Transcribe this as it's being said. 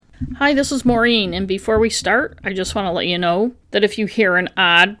Hi, this is Maureen, and before we start, I just want to let you know that if you hear an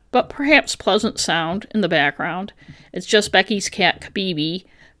odd but perhaps pleasant sound in the background, it's just Becky's cat Kabibi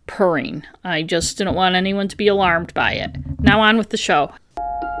purring. I just didn't want anyone to be alarmed by it. Now on with the show.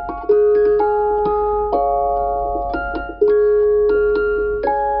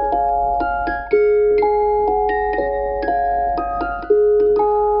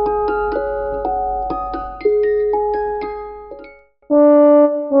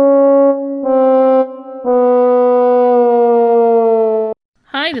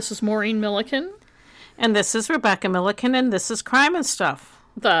 Hi, this is Maureen Milliken. And this is Rebecca Milliken, and this is Crime and Stuff.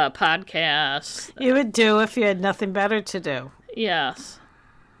 The podcast. You would do if you had nothing better to do. Yes.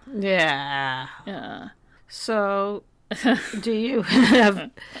 Yeah. Yeah. So, do you have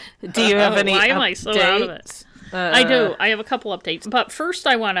any Why updates? am I so out of it? I do. I have a couple updates. But first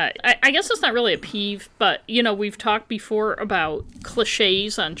I want to... I guess it's not really a peeve, but, you know, we've talked before about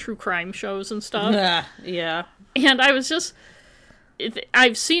cliches on true crime shows and stuff. Yeah. And I was just...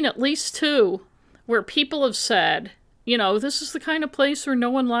 I've seen at least two where people have said, you know, this is the kind of place where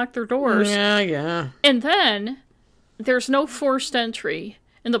no one locked their doors. Yeah. And then there's no forced entry.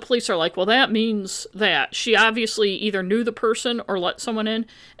 And the police are like, well, that means that she obviously either knew the person or let someone in.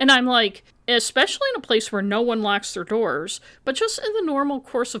 And I'm like, especially in a place where no one locks their doors, but just in the normal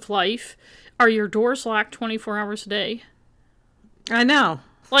course of life, are your doors locked 24 hours a day? I know.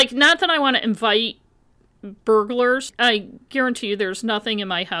 Like, not that I want to invite burglars. I guarantee you there's nothing in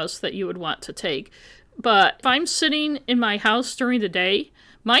my house that you would want to take. But if I'm sitting in my house during the day,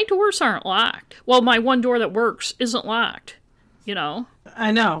 my doors aren't locked. Well, my one door that works isn't locked, you know?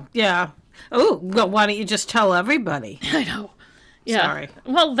 I know, yeah. Oh, well, why don't you just tell everybody? I know. Yeah. Sorry.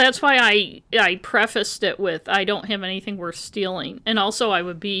 Well, that's why I prefaced it with, I don't have anything worth stealing. And also, I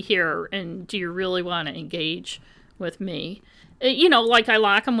would be here, and do you really want to engage with me? You know, like I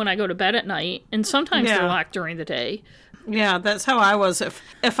lock them when I go to bed at night, and sometimes they're locked during the day. Yeah, that's how I was.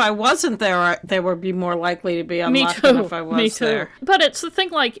 If I wasn't there, they would be more likely to be unlocked than if I was there. But it's the thing,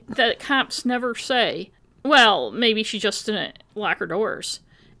 like, that cops never say, well, maybe she just didn't lock her doors.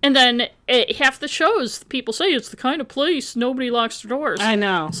 And then half the shows, people say it's the kind of place nobody locks their doors. I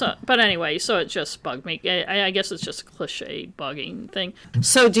know. But anyway, so it just bugged me. I guess it's just a cliche bugging thing.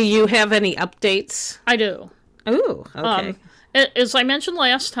 So do you have any updates? I do. Ooh, okay. As I mentioned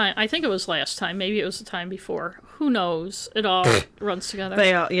last time, I think it was last time, maybe it was the time before. Who knows? It all runs together.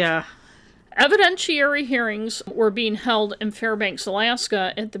 Yeah. Evidentiary hearings were being held in Fairbanks,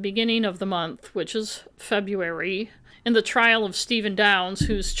 Alaska at the beginning of the month, which is February, in the trial of Stephen Downs,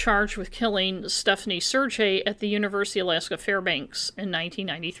 who's charged with killing Stephanie Sergey at the University of Alaska Fairbanks in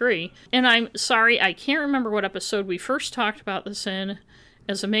 1993. And I'm sorry, I can't remember what episode we first talked about this in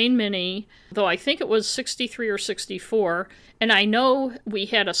as a main mini, though I think it was 63 or 64, and I know we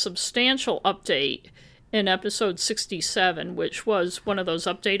had a substantial update in episode 67, which was one of those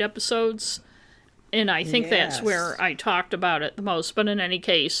update episodes, and I think that's where I talked about it the most, but in any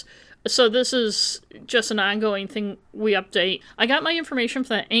case, so this is just an ongoing thing we update. I got my information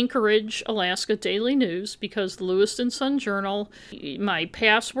from the Anchorage, Alaska Daily News, because the Lewiston Sun-Journal, my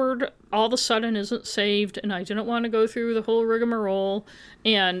password all of a sudden isn't saved, and I didn't want to go through the whole rigmarole,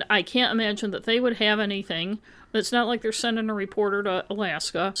 and I can't imagine that they would have anything. It's not like they're sending a reporter to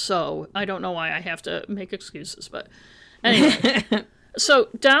Alaska, so I don't know why I have to make excuses, but anyway. So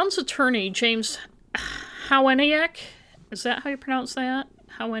Downs' attorney, James Hawaniak, is that how you pronounce that?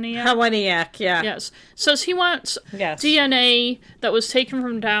 Hawaniak, yeah. Yes. Says he wants DNA that was taken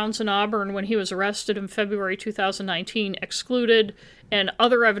from Downs in Auburn when he was arrested in February 2019 excluded, and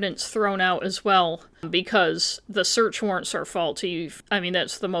other evidence thrown out as well, because the search warrants are faulty. I mean,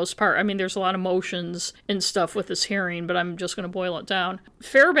 that's the most part. I mean, there's a lot of motions and stuff with this hearing, but I'm just going to boil it down.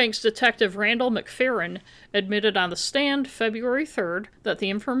 Fairbanks detective Randall McFerrin admitted on the stand February 3rd that the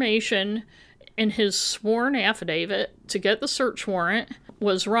information in his sworn affidavit to get the search warrant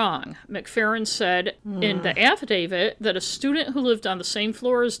was wrong. McFerrin said in the affidavit that a student who lived on the same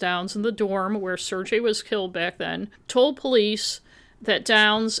floor as Downs in the dorm where Sergey was killed back then told police that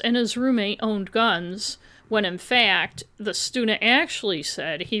Downs and his roommate owned guns, when in fact the student actually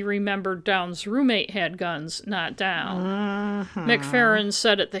said he remembered Downs' roommate had guns, not Downs. McFerrin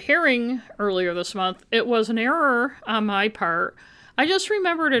said at the hearing earlier this month, "It was an error on my part. I just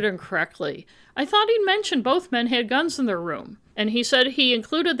remembered it incorrectly. I thought he'd mentioned both men had guns in their room." And he said he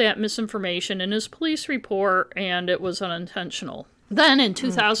included that misinformation in his police report, and it was unintentional. Then, in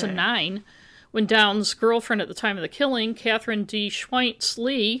 2009, when Downs' girlfriend at the time of the killing, Catherine D. Schweitz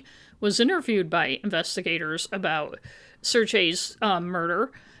Lee, was interviewed by investigators about Sergey's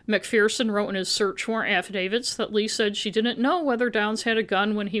murder, McPherson wrote in his search warrant affidavits that Lee said she didn't know whether Downs had a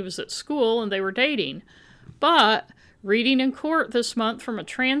gun when he was at school and they were dating. But reading in court this month from a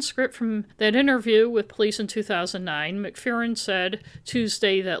transcript from that interview with police in 2009, McPherson said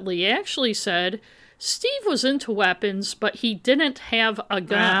Tuesday that Lee actually said Steve was into weapons, but he didn't have a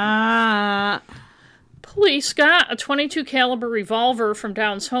gun. Police got a .22 caliber revolver from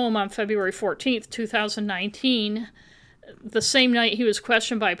Downs' home on February 14th, 2019, the same night he was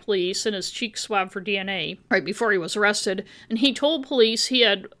questioned by police and his cheek swabbed for DNA, right before he was arrested. And he told police he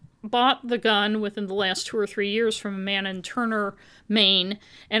had bought the gun within the last 2 or 3 years from a man in Turner, Maine.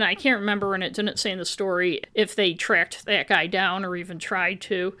 And I can't remember, and it didn't say in the story, if they tracked that guy down or even tried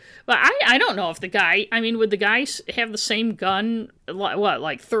to. But I don't know if the guy, would the guy have the same gun,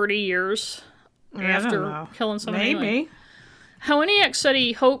 like 30 years after killing somebody? Maybe. Howaniak said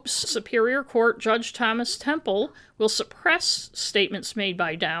he hopes Superior Court Judge Thomas Temple will suppress statements made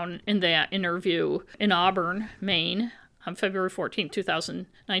by Down in that interview in Auburn, Maine, on February 14,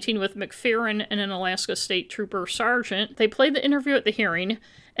 2019, with McPherson and an Alaska State Trooper Sergeant. They played the interview at the hearing,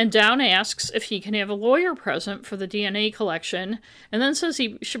 and Down asks if he can have a lawyer present for the DNA collection, and then says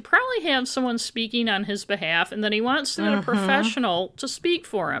he should probably have someone speaking on his behalf, and that he wants to get a professional to speak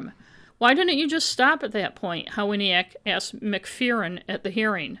for him. Why didn't you just stop at that point? Howaniak asked McPherson at the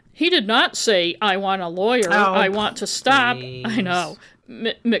hearing. He did not say, I want a lawyer, I want to stop. Please. I know.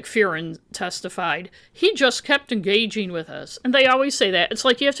 McPherson testified. He just kept engaging with us. And they always say that. It's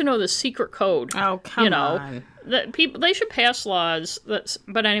like you have to know the secret code. Oh, come on. That people, they should pass laws.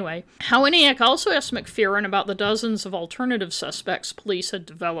 But anyway, Howaniak also asked McPherson about the dozens of alternative suspects police had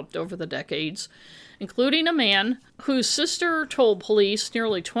developed over the decades, including a man whose sister told police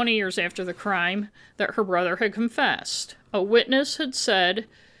nearly 20 years after the crime that her brother had confessed. A witness had said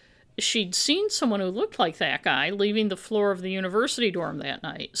she'd seen someone who looked like that guy leaving the floor of the university dorm that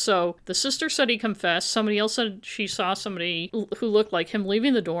night. So the sister said he confessed. Somebody else said she saw somebody who looked like him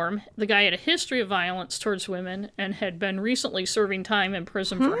leaving the dorm. The guy had a history of violence towards women and had been recently serving time in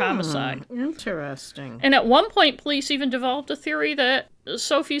prison for homicide. Interesting. And at one point, police even developed a theory that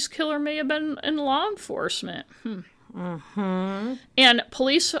Sophie's killer may have been in law enforcement. And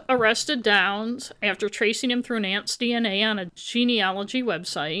police arrested Downs after tracing him through an aunt's DNA on a genealogy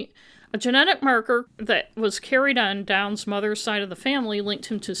website. A genetic marker that was carried on Downs' mother's side of the family linked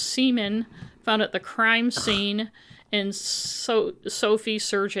him to semen found at the crime scene in Sophie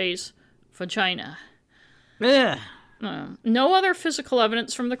Sergei's vagina. Ugh. No other physical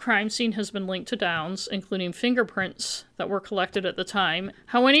evidence from the crime scene has been linked to Downs, including fingerprints that were collected at the time.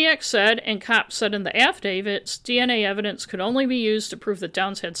 Howaniak said, and cops said in the affidavits, DNA evidence could only be used to prove that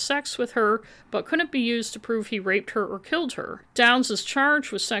Downs had sex with her, but couldn't be used to prove he raped her or killed her. Downs is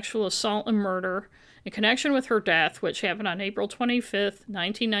charged with sexual assault and murder in connection with her death, which happened on April 25th,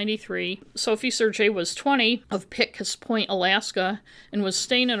 1993. Sophie Sergei was 20, of Pickett's Point, Alaska, and was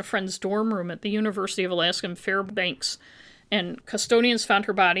staying in a friend's dorm room at the University of Alaska in Fairbanks. And custodians found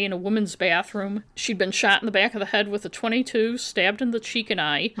her body in a woman's bathroom. She'd been shot in the back of the head with a .22, stabbed in the cheek and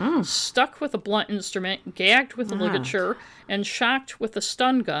eye, stuck with a blunt instrument, gagged with a ligature, and shocked with a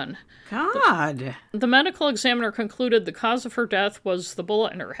stun gun. God. The medical examiner concluded the cause of her death was the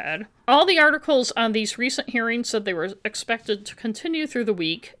bullet in her head. All the articles on these recent hearings said they were expected to continue through the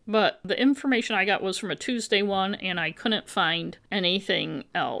week, but the information I got was from a Tuesday one, and I couldn't find anything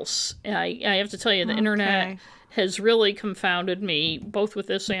else. I have to tell you, the internet has really confounded me, both with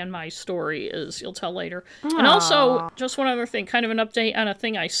this and my story, as you'll tell later. Aww. And also, just one other thing, kind of an update on a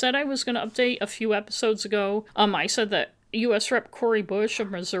thing I said I was going to update a few episodes ago. I said that U.S. Rep. Cori Bush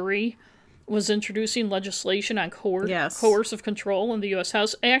of Missouri was introducing legislation on coercive control in the U.S.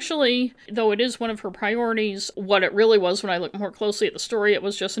 House. Actually, though it is one of her priorities, what it really was, when I looked more closely at the story, it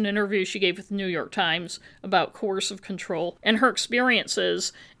was just an interview she gave with the New York Times about coercive control and her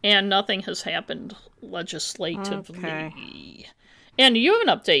experiences, and nothing has happened legislatively. Okay. And you have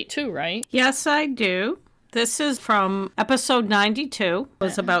an update too, right? Yes, I do. This is from episode 92. It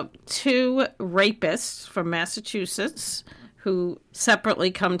was about 2 rapists from Massachusetts who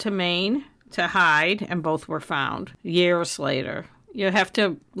separately come to Maine to hide, and both were found years later. You have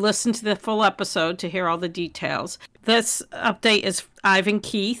to listen to the full episode to hear all the details. This update is Ivan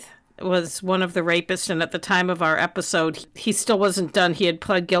Keith was one of the rapists, and at the time of our episode, he still wasn't done. He had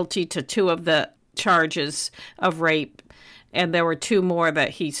pled guilty to 2 of the charges of rape, and there were 2 more that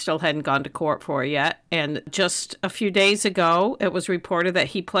he still hadn't gone to court for yet. And just a few days ago, it was reported that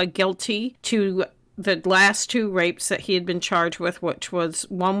he pled guilty to the last 2 rapes that he had been charged with, which was,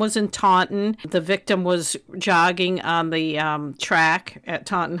 one was in Taunton. The victim was jogging on the track at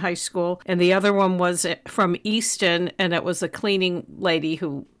Taunton High School. And the other one was from Easton, and it was a cleaning lady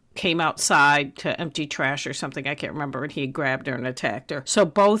who came outside to empty trash or something, I can't remember, and he grabbed her and attacked her. So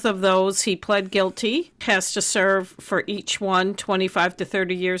both of those, he pled guilty, has to serve for each one 25 to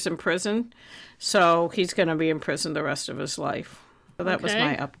 30 years in prison. So he's going to be in prison the rest of his life. So that was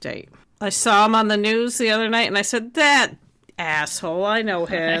my update. I saw him on the news the other night, and I said, that asshole, I know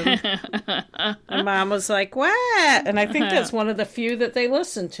him. And Mom was like, what? And I think that's one of the few that they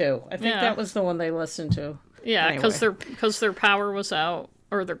listened to. I think that was the one they listened to. Yeah, because their power was out.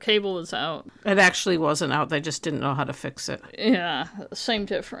 Or their cable was out. It actually wasn't out. They just didn't know how to fix it. Yeah, same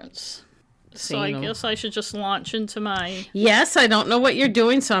difference. So I guess I should just launch into my... Yes, I don't know what you're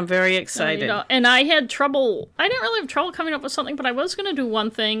doing, so I'm very excited. And I had trouble... I didn't really have trouble coming up with something, but I was going to do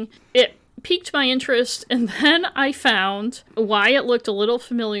one thing. It piqued my interest, and then I found why it looked a little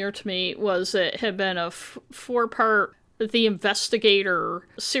familiar to me was it had been a 4-part The Investigator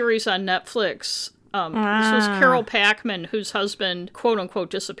series on Netflix. This was Carol Packman, whose husband, quote-unquote,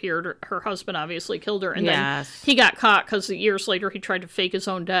 disappeared. Her husband obviously killed her, and then he got caught because years later he tried to fake his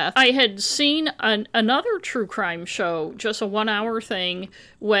own death. I had seen another true crime show, just a 1-hour thing,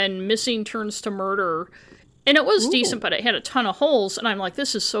 when Missing Turns to Murder, and it was decent, but it had a ton of holes, and I'm like,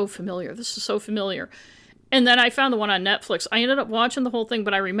 this is so familiar. And then I found the one on Netflix. I ended up watching the whole thing,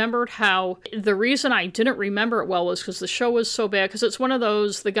 but I remembered how the reason I didn't remember it well was because the show was so bad. Because it's one of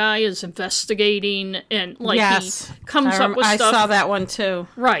those, the guy is investigating and he comes up with stuff. I saw that one too.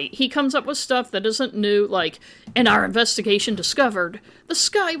 Right. He comes up with stuff that isn't new, like, in our investigation discovered the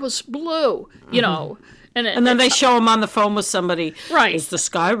sky was blue, you know. And then they show him on the phone with somebody. Right. Is the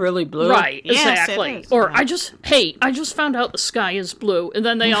sky really blue? Right, yes, exactly. Or, I just found out the sky is blue. And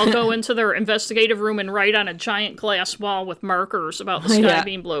then they all go into their investigative room and write on a giant glass wall with markers about the sky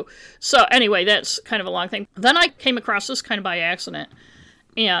being blue. So, anyway, that's kind of a long thing. Then I came across this kind of by accident.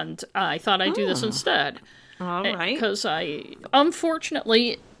 And I thought I'd do this instead. All right. Because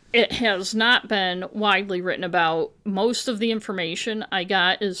unfortunately... It has not been widely written about. Most of the information I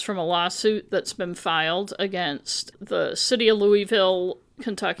got is from a lawsuit that's been filed against the city of Louisville,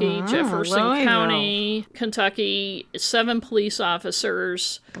 Kentucky, Jefferson County, Kentucky, 7 police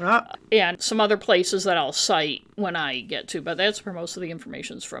officers, and some other places that I'll cite when I get to, but that's where most of the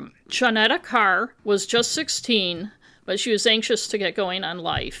information's from. Johnetta Carr was just 16, but she was anxious to get going on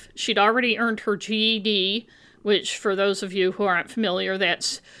life. She'd already earned her GED, which, for those of you who aren't familiar,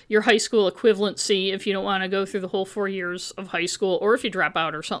 that's your high school equivalency. If you don't want to go through the whole 4 years of high school, or if you drop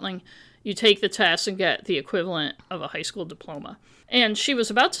out or something, you take the test and get the equivalent of a high school diploma. And she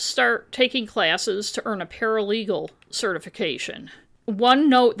was about to start taking classes to earn a paralegal certification. One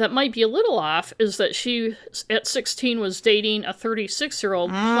note that might be a little off is that she, at 16, was dating a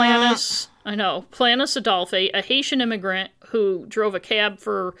 36-year-old Planis Adolphe, a Haitian immigrant who drove a cab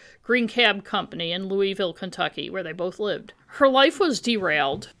for Green Cab Company in Louisville, Kentucky, where they both lived. Her life was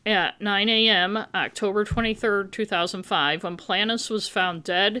derailed at 9 a.m., October 23rd, 2005, when Planis was found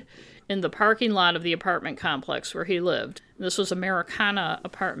dead in the parking lot of the apartment complex where he lived. This was Americana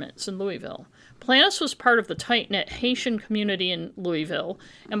Apartments in Louisville. Planis was part of the tight-knit Haitian community in Louisville,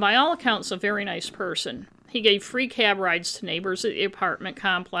 and by all accounts, a very nice person. He gave free cab rides to neighbors at the apartment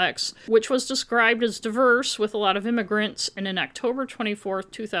complex, which was described as diverse with a lot of immigrants, in an October 24,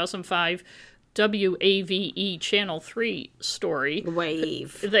 2005 WAVE Channel 3 story.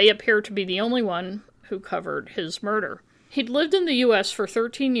 Wave. They appear to be the only one who covered his murder. He'd lived in the U.S. for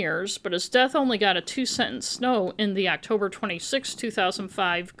 13 years, but his death only got a 2-sentence no in the October 26,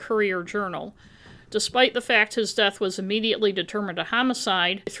 2005 Courier-Journal. Despite the fact his death was immediately determined a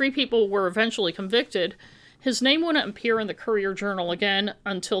homicide, 3 people were eventually convicted. His name wouldn't appear in the Courier-Journal again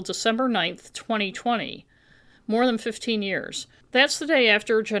until December 9th, 2020. More than 15 years. That's the day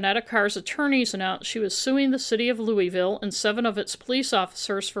after Johnetta Carr's attorneys announced she was suing the city of Louisville and 7 of its police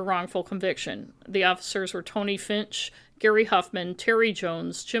officers for wrongful conviction. The officers were Tony Finch, Gary Huffman, Terry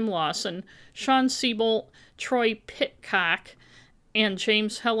Jones, Jim Lawson, Sean Siebel, Troy Pitcock, and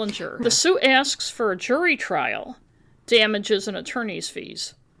James Hellinger. The suit asks for a jury trial, damages, and attorney's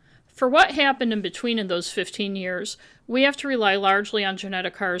fees. For what happened in between in those 15 years, we have to rely largely on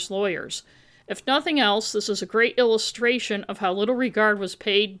Johnetta Carr's lawyers. If nothing else, this is a great illustration of how little regard was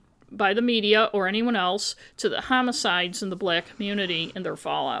paid by the media or anyone else to the homicides in the black community and their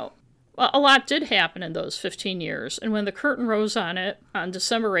fallout. Well, a lot did happen in those 15 years, and when the curtain rose on it on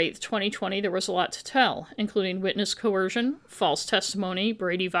December 8th, 2020, there was a lot to tell, including witness coercion, false testimony,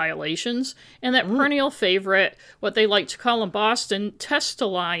 Brady violations, and that perennial favorite, what they like to call in Boston,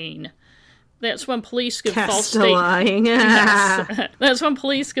 test-lying. That's when police give false statements. Yes. That's when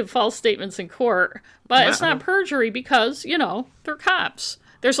police give false statements in court. But it's not perjury because, they're cops.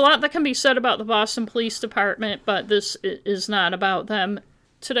 There's a lot that can be said about the Boston Police Department, but this is not about them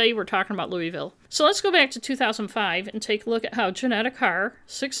today we're talking about Louisville. So let's go back to 2005 and take a look at how Johnetta Carr,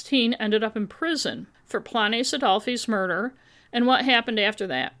 16, ended up in prison for Planes Adolphi's murder and what happened after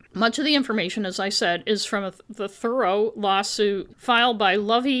that. Much of the information, as I said, is from the thorough lawsuit filed by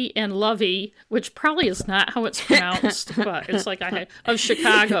Lovey and Lovey, which probably is not how it's pronounced, but it's like of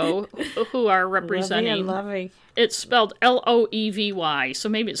Chicago, who are representing. Lovey and Lovey. It's spelled Loevy, so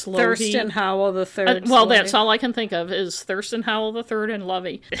maybe it's Lovey. Thurston Howell III. Well, that's all I can think of is Thurston Howell III and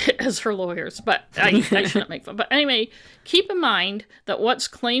Lovey as her lawyers, but I shouldn't make fun. But anyway, keep in mind that what's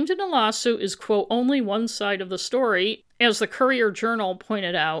claimed in a lawsuit is, quote, only one side of the story, as the Courier-Journal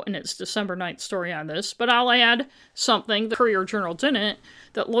pointed out in its December 9th story on this. But I'll add something the Courier-Journal didn't,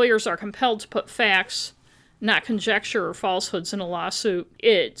 that lawyers are compelled to put facts, not conjecture or falsehoods in a lawsuit.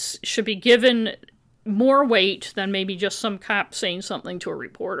 It should be given more weight than maybe just some cop saying something to a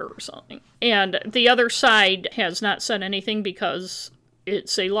reporter or something. And the other side has not said anything because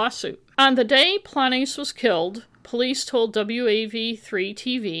it's a lawsuit. On the day Planes was killed, police told WAV3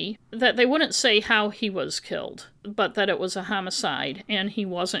 TV that they wouldn't say how he was killed, but that it was a homicide and he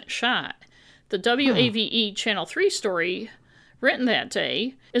wasn't shot. The WAVE Channel 3 story, written that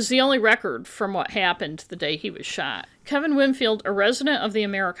day, is the only record from what happened the day he was shot. Kevin Winfield, a resident of the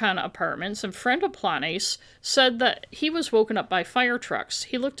Americana Apartments and friend of Planes, said that he was woken up by fire trucks.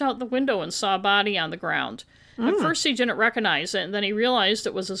 He looked out the window and saw a body on the ground. At first he didn't recognize it, and then he realized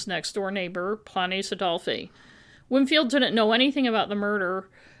it was his next-door neighbor, Planes Adolphi. Winfield didn't know anything about the murder,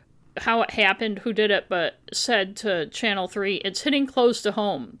 how it happened, who did it, but said to Channel 3, "It's hitting close to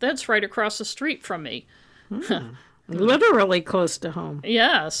home. That's right across the street from me." Literally close to home.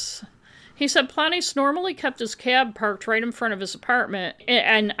 Yes. He said Planes normally kept his cab parked right in front of his apartment,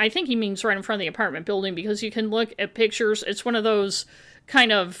 and I think he means right in front of the apartment building because you can look at pictures. It's one of those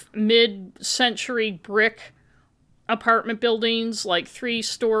kind of mid-century brick apartment buildings, like 3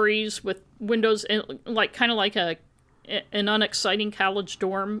 stories with windows, like kind of like an unexciting college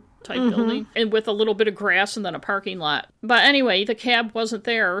dorm type building, and with a little bit of grass and then a parking lot. But anyway, the cab wasn't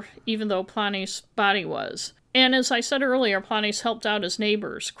there, even though Planes' body was. And as I said earlier, Planes helped out his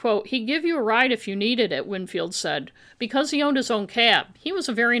neighbors. Quote, "He'd give you a ride if you needed it," Winfield said, because he owned his own cab. He was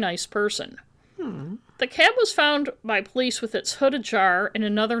a very nice person. The cab was found by police with its hood ajar in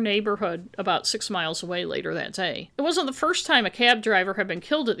another neighborhood about 6 miles away later that day. It wasn't the first time a cab driver had been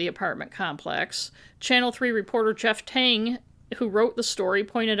killed at the apartment complex. Channel 3 reporter Jeff Tang, who wrote the story,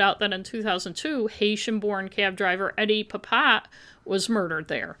 pointed out that in 2002, Haitian-born cab driver Eddie Papat was murdered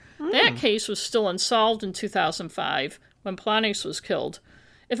there. That case was still unsolved in 2005 when Planes was killed.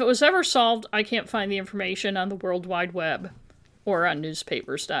 If it was ever solved, I can't find the information on the World Wide Web or on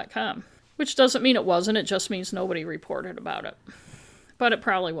newspapers.com. Which doesn't mean it wasn't, it just means nobody reported about it. But it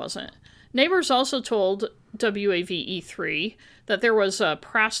probably wasn't. Neighbors also told WAVE3 that there was a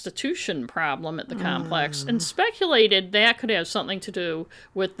prostitution problem at the complex and speculated that could have something to do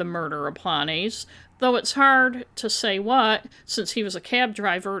with the murder of Planes, though it's hard to say what, since he was a cab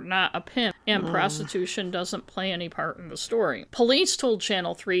driver, not a pimp, and prostitution doesn't play any part in the story. Police told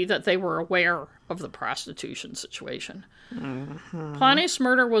Channel 3 that they were aware of the prostitution situation. Planes'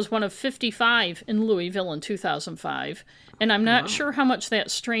 murder was one of 55 in Louisville in 2005, and I'm not sure how much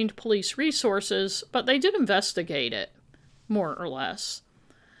that strained police resources, but they did investigate it, more or less.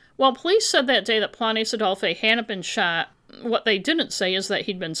 While police said that day that Planes Adolphi hadn't been shot, what they didn't say is that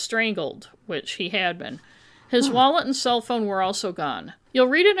he'd been strangled, which he had been. His wallet and cell phone were also gone. You'll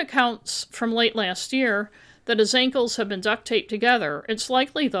read in accounts from late last year that his ankles have been duct taped together. It's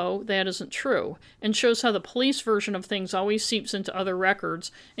likely, though, that isn't true, and shows how the police version of things always seeps into other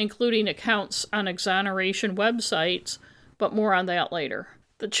records, including accounts on exoneration websites, but more on that later.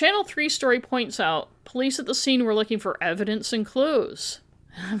 The Channel 3 story points out police at the scene were looking for evidence and clues.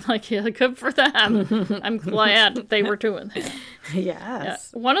 I'm like, yeah, good for them. I'm glad they were doing that.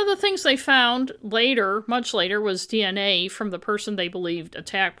 Yes. Yeah. One of the things they found later, much later, was DNA from the person they believed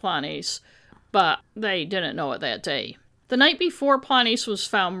attacked Planes, but they didn't know it that day. The night before Planes was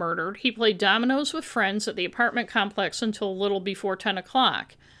found murdered, he played dominoes with friends at the apartment complex until a little before 10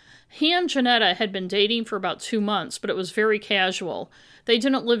 o'clock. He and Johnetta had been dating for about 2 months, but it was very casual. They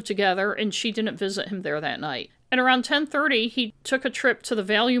didn't live together, and she didn't visit him there that night. At around 10:30, he took a trip to the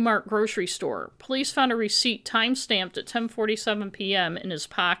Value Mart grocery store. Police found a receipt time-stamped at 10:47 p.m. in his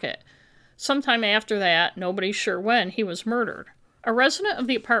pocket. Sometime after that, nobody's sure when, he was murdered. A resident of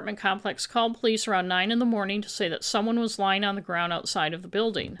the apartment complex called police around 9 in the morning to say that someone was lying on the ground outside of the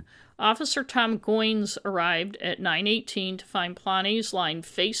building. Officer Tom Goines arrived at 9:18 to find Planes lying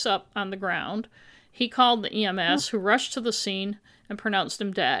face up on the ground. He called the EMS, who rushed to the scene and pronounced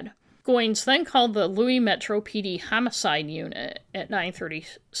him dead. Goins then called the Louis Metro PD Homicide Unit at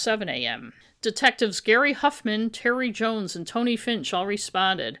 9:37 a.m. Detectives Gary Huffman, Terry Jones, and Tony Finch all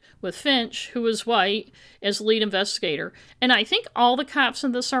responded, with Finch, who was white, as lead investigator. And I think all the cops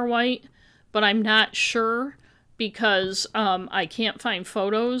in this are white, but I'm not sure because I can't find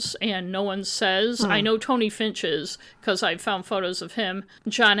photos and no one says. I know Tony Finch is because I've found photos of him.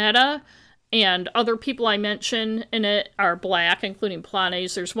 Johnetta and other people I mention in it are black, including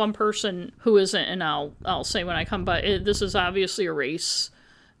Planes. There's one person who isn't, and I'll say when I come, but this is obviously a race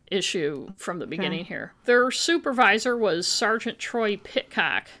issue from the beginning here. Their supervisor was Sergeant Troy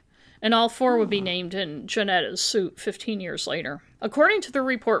Pitcock, and all four would be named in Jonetta's suit 15 years later. According to the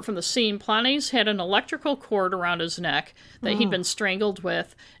report from the scene, Planes had an electrical cord around his neck that he'd been strangled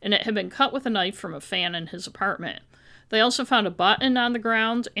with, and it had been cut with a knife from a fan in his apartment. They also found a button on the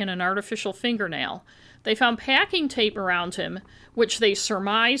ground and an artificial fingernail. They found packing tape around him, which they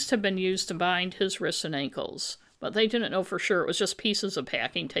surmised had been used to bind his wrists and ankles. But they didn't know for sure. It was just pieces of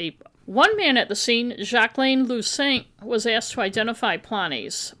packing tape. One man at the scene, Jacqueline Lucent, was asked to identify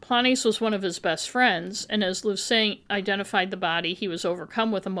Planes. Planes was one of his best friends, and as Lucent identified the body, he was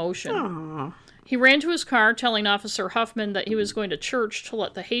overcome with emotion. Aww. He ran to his car, telling Officer Huffman that he was going to church to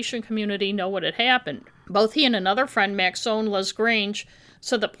let the Haitian community know what had happened. Both he and another friend, Maxone Lesgrange,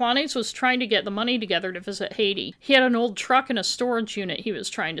 said that Planes was trying to get the money together to visit Haiti. He had an old truck and a storage unit he was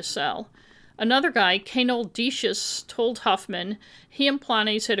trying to sell. Another guy, Kanold Decius, told Huffman he and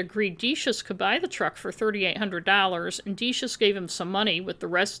Planes had agreed Decius could buy the truck for $3,800, and Decius gave him some money, with the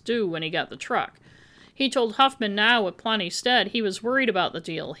rest due when he got the truck. He told Huffman now, with Planes dead, he was worried about the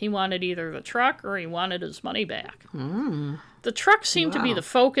deal. He wanted either the truck or he wanted his money back. The truck seemed to be the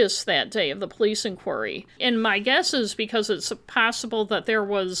focus that day of the police inquiry. And my guess is because it's possible that there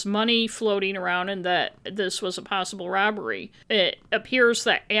was money floating around and that this was a possible robbery. It appears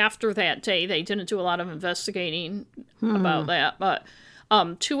that after that day, they didn't do a lot of investigating about that. But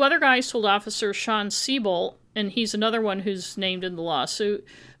two other guys told Officer Sean Siebolt, and he's another one who's named in the lawsuit,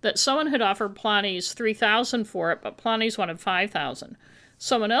 that someone had offered Planes $3,000 for it, but Planes wanted $5,000.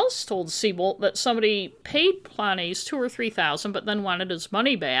 Someone else told Siebolt that somebody paid Planes $2,000 or $3,000, but then wanted his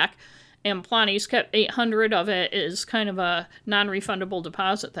money back, and Planes kept $800 of it as kind of a non-refundable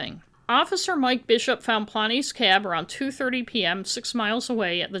deposit thing. Officer Mike Bishop found Planes' cab around 2:30 p.m. 6 miles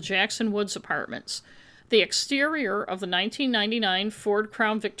away at the Jackson Woods Apartments. The exterior of the 1999 Ford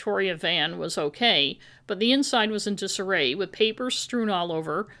Crown Victoria van was okay, but the inside was in disarray, with papers strewn all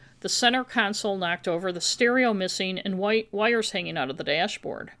over, the center console knocked over, the stereo missing, and wires hanging out of the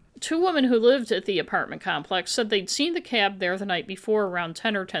dashboard. Two women who lived at the apartment complex said they'd seen the cab there the night before around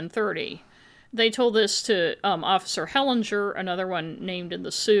 10 or 10:30. They told this to Officer Hellinger, another one named in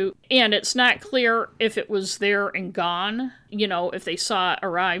the suit, and it's not clear if it was there and gone, if they saw it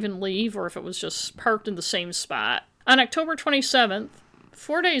arrive and leave, or if it was just parked in the same spot. On October 27th,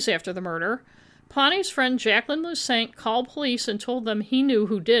 4 days after the murder, Planes' friend Jacqueline Lucent called police and told them he knew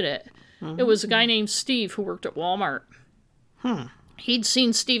who did it. It was a guy named Steve who worked at Walmart. He'd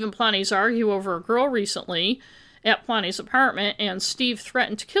seen Steve and Planes argue over a girl recently at Planes' apartment, and Steve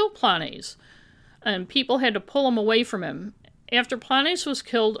threatened to kill Planes, and people had to pull him away from him. After Planes was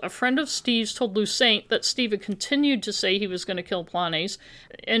killed, a friend of Steve's told Lucent that Steve had continued to say he was going to kill Planes,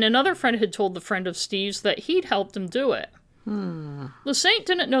 and another friend had told the friend of Steve's that he'd helped him do it. Lucent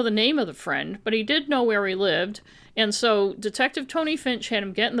didn't know the name of the friend, but he did know where he lived, and so Detective Tony Finch had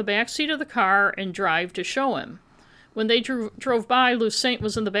him get in the back seat of the car and drive to show him. When they drove by, Lucent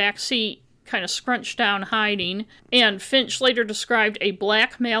was in the back seat, kind of scrunched down, hiding, and Finch later described a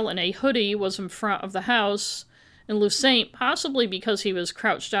black male in a hoodie was in front of the house, and Lucent, possibly because he was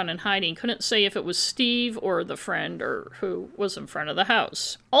crouched down and hiding, couldn't say if it was Steve or the friend or who was in front of the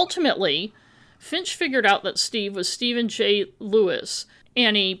house. Ultimately, Finch figured out that Steve was Stephen J. Lewis,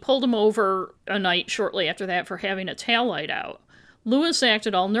 and he pulled him over a night shortly after that for having a taillight out. Lewis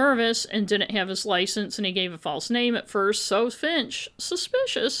acted all nervous and didn't have his license, and he gave a false name at first, so Finch,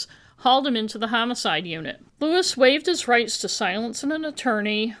 suspicious, hauled him into the homicide unit. Lewis waived his rights to silence and an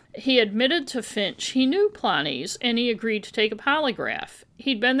attorney. He admitted to Finch he knew Planes, and he agreed to take a polygraph.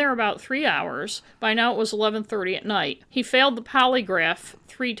 He'd been there about 3 hours. By now it was 11:30 at night. He failed the polygraph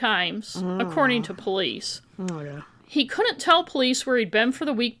 3 times, according to police. He couldn't tell police where he'd been for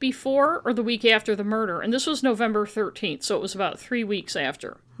the week before or the week after the murder, and this was November 13th, so it was about 3 weeks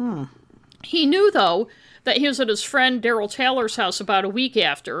after. He knew, though, that he was at his friend Daryl Taylor's house about a week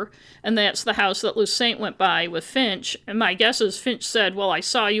after, and that's the house that Lucent went by with Finch, and my guess is Finch said, well, I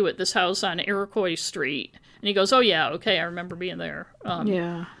saw you at this house on Iroquois Street. And he goes, oh yeah, okay, I remember being there.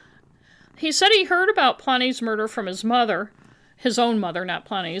 Yeah. He said he heard about Planes' murder from his mother. his own mother, not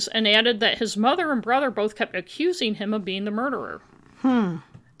Plany's, and added that his mother and brother both kept accusing him of being the murderer.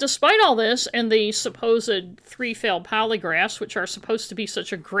 Despite all this and the supposed 3 failed polygraphs, which are supposed to be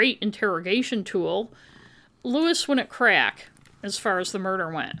such a great interrogation tool, Lewis wouldn't crack as far as the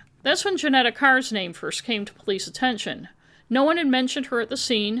murder went. That's when Johnetta Carr's name first came to police attention. No one had mentioned her at the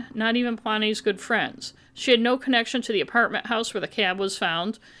scene, not even Plany's good friends. She had no connection to the apartment house where the cab was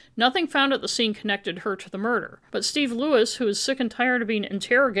found. Nothing found at the scene connected her to the murder. But Steve Lewis, who was sick and tired of being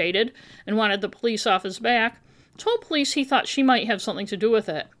interrogated and wanted the police off his back, told police he thought she might have something to do with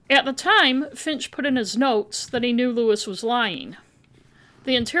it. At the time, Finch put in his notes that he knew Lewis was lying.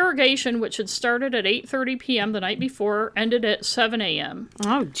 The interrogation, which had started at 8:30 p.m. the night before, ended at 7 a.m.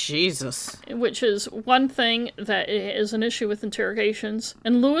 Oh, Jesus. Which is one thing that is an issue with interrogations.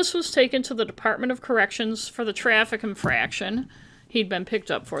 And Lewis was taken to the Department of Corrections for the traffic infraction he'd been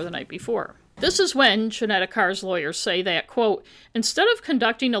picked up for the night before. This is when Johnetta Carr's lawyers say that, quote, instead of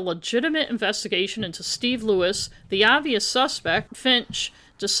conducting a legitimate investigation into Steve Lewis, the obvious suspect, Finch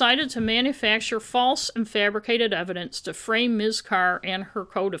decided to manufacture false and fabricated evidence to frame Ms. Carr and her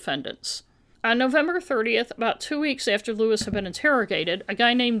co-defendants. On November 30th, about 2 weeks after Lewis had been interrogated, a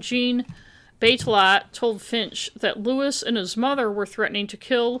guy named Jean Batelot told Finch that Lewis and his mother were threatening to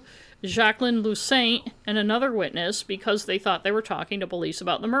kill Jacqueline Lussaint and another witness because they thought they were talking to police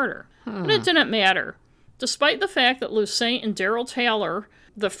about the murder. But it didn't matter. Despite the fact that Lussaint and Daryl Taylor,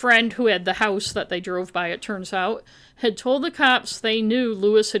 the friend who had the house that they drove by, it turns out, had told the cops they knew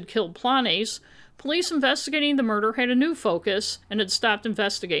Lewis had killed Plany's, police investigating the murder had a new focus and had stopped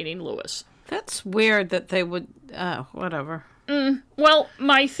investigating Lewis. That's weird that they would, whatever. Well,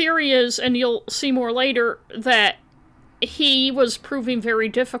 my theory is, and you'll see more later, that he was proving very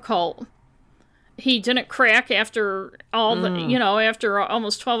difficult. He didn't crack after after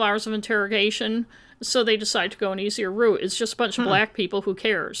almost 12 hours of interrogation, so they decided to go an easier route. It's just a bunch of black people, who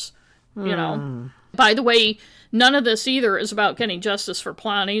cares, you know? By the way, none of this either is about getting justice for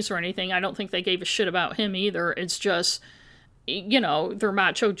Plany's or anything. I don't think they gave a shit about him either. It's just, their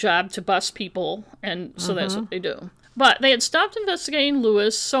macho job to bust people, and so that's what they do. But they had stopped investigating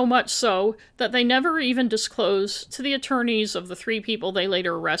Lewis, so much so that they never even disclosed to the attorneys of the 3 people they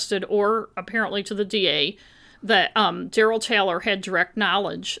later arrested, or apparently to the DA, that Daryl Taylor had direct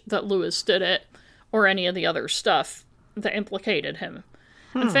knowledge that Lewis did it, or any of the other stuff that implicated him.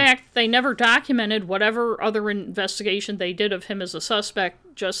 In fact, they never documented whatever other investigation they did of him as a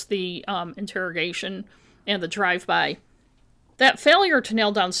suspect, just the interrogation and the drive-by. That failure to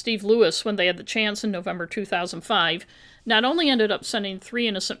nail down Steve Lewis when they had the chance in November 2005 not only ended up sending 3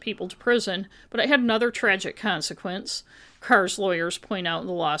 innocent people to prison, but it had another tragic consequence. Carr's lawyers point out in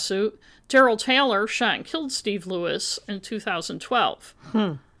the lawsuit. Daryl Taylor shot and killed Steve Lewis in 2012.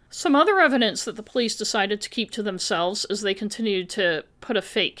 Some other evidence that the police decided to keep to themselves as they continued to put a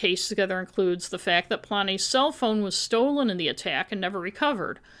fake case together includes the fact that Plany's cell phone was stolen in the attack and never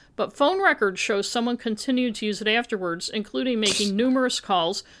recovered. But phone records show someone continued to use it afterwards, including making numerous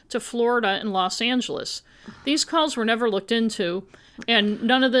calls to Florida and Los Angeles. These calls were never looked into, and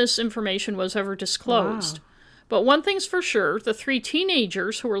none of this information was ever disclosed. Wow. But one thing's for sure, the 3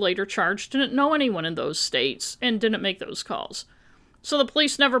 teenagers who were later charged didn't know anyone in those states and didn't make those calls. So the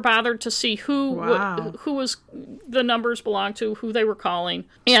police never bothered to see who was the numbers belonged to, who they were calling,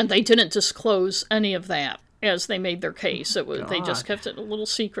 and they didn't disclose any of that as they made their case. They just kept it a little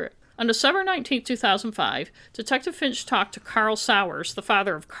secret. On December 19, 2005, Detective Finch talked to Carl Sowers, the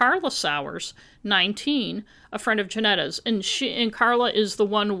father of Carla Sowers, 19, a friend of Jonetta's, and Carla is the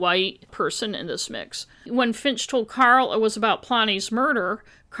one white person in this mix. When Finch told Carl it was about Plany's murder,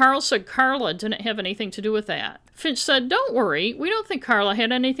 Carl said Carla didn't have anything to do with that. Finch said, "Don't worry, we don't think Carla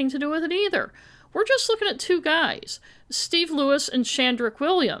had anything to do with it either. We're just looking at 2 guys, Steve Lewis and Shandrick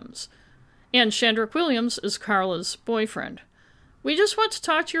Williams. And Shandrick Williams is Carla's boyfriend. We just want to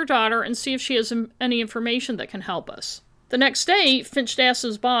talk to your daughter and see if she has any information that can help us." The next day, Finch asked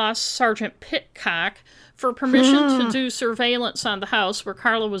his boss, Sergeant Pitcock, for permission to do surveillance on the house where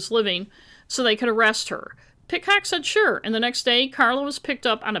Carla was living so they could arrest her. Pitcock said sure, and the next day, Carla was picked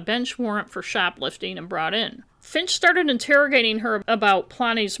up on a bench warrant for shoplifting and brought in. Finch started interrogating her about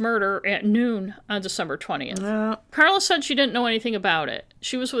Plany's murder at noon on December 20th. Carla said she didn't know anything about it.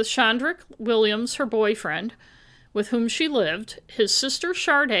 She was with Shandrick Williams, her boyfriend, with whom she lived, his sister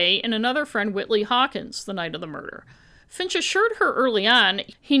Sharday, and another friend, Whitley Hawkins, the night of the murder. Finch assured her early on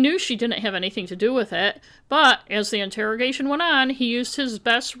he knew she didn't have anything to do with it, but as the interrogation went on, he used his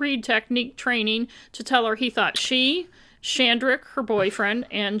best read technique training to tell her he thought she, Shandrick, her boyfriend,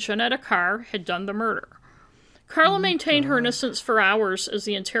 and Johnetta Carr had done the murder. Carla maintained her innocence for hours as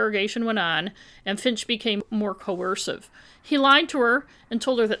the interrogation went on, and Finch became more coercive. He lied to her and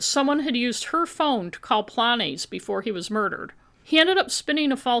told her that someone had used her phone to call Planes before he was murdered. He ended up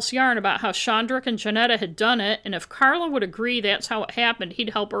spinning a false yarn about how Shondrick and Johnetta had done it, and if Carla would agree that's how it happened, he'd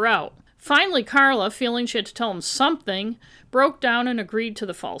help her out. Finally, Carla, feeling she had to tell him something, broke down and agreed to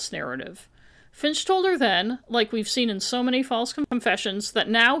the false narrative. Finch told her then, like we've seen in so many false confessions, that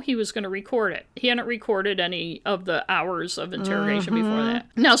now he was going to record it. He hadn't recorded any of the hours of interrogation before that.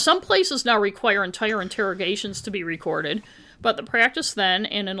 Now, some places now require entire interrogations to be recorded, but the practice then,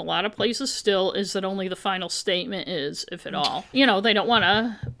 and in a lot of places still, is that only the final statement is, if at all. You know, they don't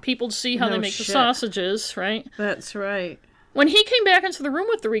want people to see how they make the sausages, right? That's right. When he came back into the room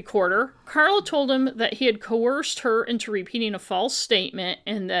with the recorder, Carla told him that he had coerced her into repeating a false statement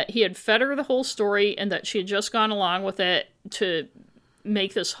and that he had fed her the whole story and that she had just gone along with it to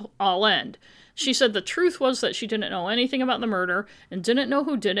make this all end. She said the truth was that she didn't know anything about the murder and didn't know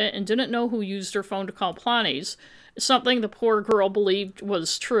who did it and didn't know who used her phone to call Planes, something the poor girl believed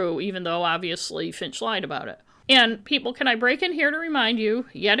was true, even though obviously Finch lied about it. And people, can I break in here to remind you,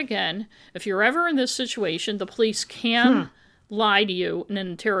 yet again, if you're ever in this situation, the police can lie to you in an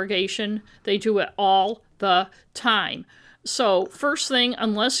interrogation. They do it all the time. So, first thing,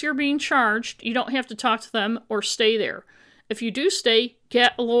 unless you're being charged, you don't have to talk to them or stay there. If you do stay,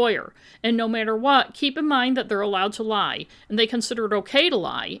 get a lawyer. And no matter what, keep in mind that they're allowed to lie. And they consider it okay to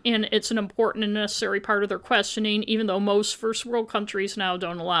lie. And it's an important and necessary part of their questioning, even though most first world countries now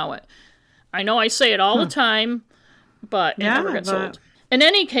don't allow it. I know I say it all the time, but it never gets old. In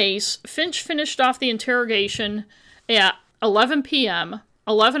any case, Finch finished off the interrogation at 11 p.m.,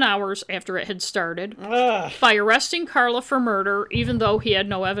 11 hours after it had started, by arresting Carla for murder, even though he had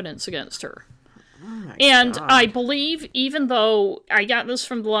no evidence against her. And God. I believe, even though I got this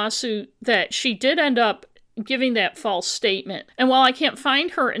from the lawsuit, that she did end up giving that false statement. And while I can't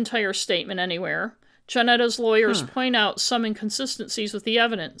find her entire statement anywhere, Jonetta's lawyers point out some inconsistencies with the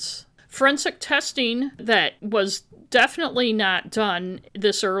evidence. Forensic testing that was definitely not done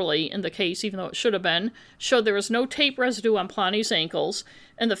this early in the case, even though it should have been, showed there was no tape residue on Planes' ankles,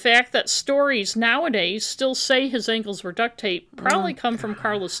 and the fact that stories nowadays still say his ankles were duct taped probably come from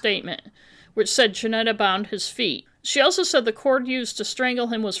Carla's statement, which said Johnetta bound his feet. She also said the cord used to strangle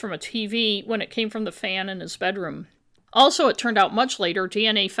him was from a TV when it came from the fan in his bedroom. Also, it turned out much later,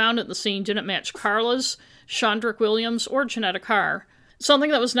 DNA found at the scene didn't match Carla's, Shondrick Williams, or Johnetta Carr,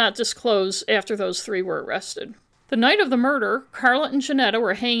 something that was not disclosed after those three were arrested. The night of the murder, Carla and Johnetta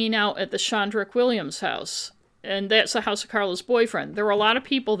were hanging out at the Shondrick Williams house, and that's the house of Carla's boyfriend. There were a lot of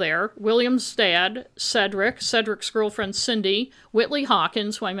people there. Williams' dad, Cedric's girlfriend Cindy, Whitley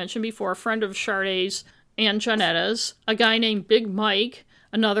Hawkins, who I mentioned before, a friend of Charday's and Jonetta's, a guy named Big Mike,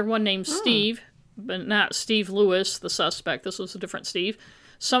 another one named Steve, but not Steve Lewis, the suspect. This was a different Steve.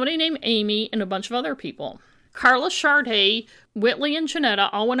 Somebody named Amy, and a bunch of other people. Carla, Charday, Whitley, and Johnetta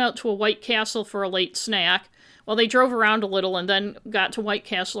all went out to a White Castle for a late snack. Well, they drove around a little and then got to White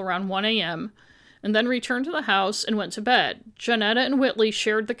Castle around 1 a.m., and then returned to the house and went to bed. Johnetta and Whitley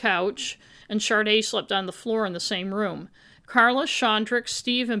shared the couch, and Charday slept on the floor in the same room. Carla, Shondrick,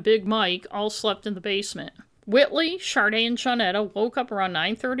 Steve, and Big Mike all slept in the basement. Whitley, Charday, and Johnetta woke up around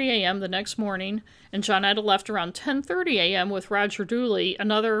 9:30 a.m. the next morning, and Johnetta left around 10:30 a.m. with Roger Dooley,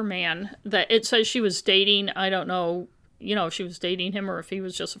 another man that it says she was dating. I don't know, if she was dating him or if he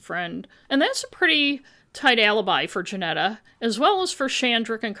was just a friend. And that's a pretty tight alibi for Johnetta, as well as for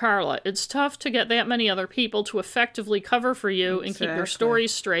Shondrick and Carla. It's tough to get that many other people to effectively cover for you and keep their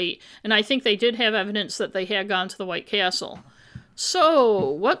stories straight, and I think they did have evidence that they had gone to the White Castle. So,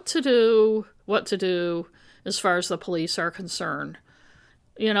 what to do as far as the police are concerned?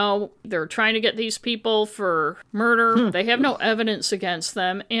 They're trying to get these people for murder. They have no evidence against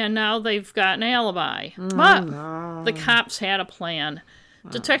them, and now they've got an alibi. But the cops had a plan.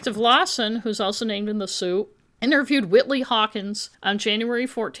 Detective Lawson, who's also named in the suit, interviewed Whitley Hawkins on January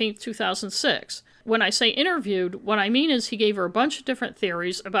 14th, 2006. When I say interviewed, what I mean is he gave her a bunch of different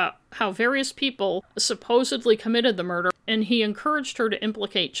theories about how various people supposedly committed the murder, and he encouraged her to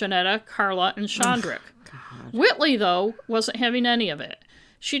implicate Johnetta, Carla, and Shondrick. Whitley, though, wasn't having any of it.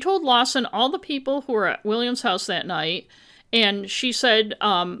 She told Lawson all the people who were at Williams' house that night, and she said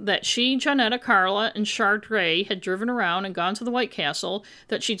that she, Johnetta, Carla, and Charday had driven around and gone to the White Castle,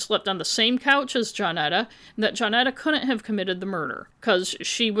 that she'd slept on the same couch as Johnetta, and that Johnetta couldn't have committed the murder, because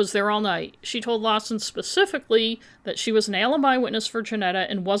she was there all night. She told Lawson specifically that she was an alibi witness for Johnetta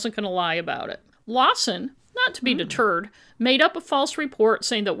and wasn't going to lie about it. Lawson, not to be deterred, made up a false report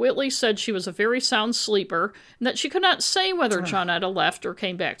saying that Whitley said she was a very sound sleeper, and that she could not say whether Johnetta left or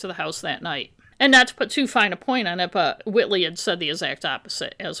came back to the house that night. And not to put too fine a point on it, but Whitley had said the exact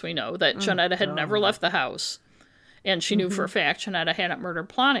opposite, as we know, that Johnetta had never left the house. And she knew for a fact Johnetta hadn't murdered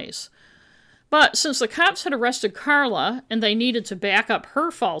Planes. But since the cops had arrested Carla and they needed to back up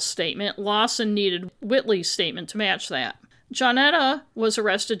her false statement, Lawson needed Whitley's statement to match that. Johnetta was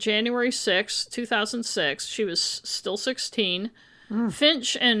arrested January 6, 2006. She was still 16.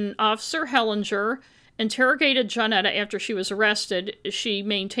 Finch and Officer Hellinger interrogated Johnetta after she was arrested. She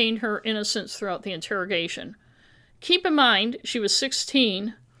maintained her innocence throughout the interrogation. Keep in mind, she was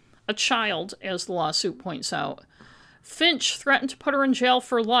 16, a child, as the lawsuit points out. Finch threatened to put her in jail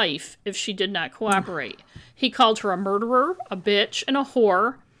for life if she did not cooperate. He called her a murderer, a bitch, and a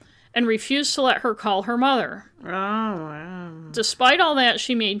whore, and refused to let her call her mother. Oh, wow. Despite all that,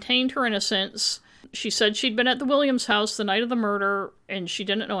 she maintained her innocence. She said she'd been at the Williams house the night of the murder, and she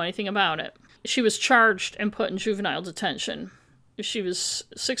didn't know anything about it. She was charged and put in juvenile detention. She was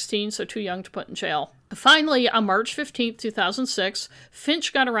 16, so too young to put in jail. Finally, on March 15, 2006,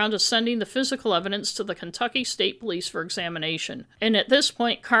 Finch got around to sending the physical evidence to the Kentucky State Police for examination. And at this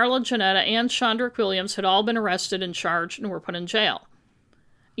point, Carla, Johnetta, and Shondrick Williams had all been arrested and charged and were put in jail.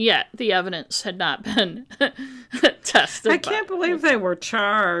 Yet, the evidence had not been tested. I can't believe they were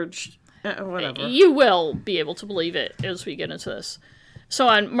charged. Whatever. You will be able to believe it as we get into this. So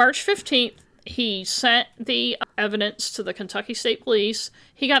on March 15th, he sent the evidence to the Kentucky State Police.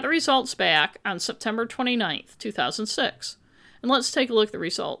 He got the results back on September 29th, 2006. And let's take a look at the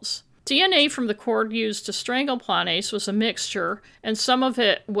results. DNA from the cord used to strangle Planes was a mixture, and some of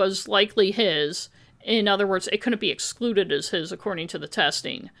it was likely his. In other words, it couldn't be excluded as his according to the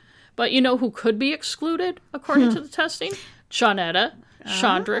testing. But you know who could be excluded according to the testing? Johnetta,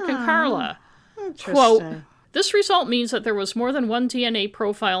 Shondrick, and Carla. Quote, this result means that there was more than one DNA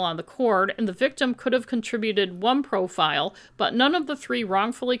profile on the cord, and the victim could have contributed one profile, but none of the three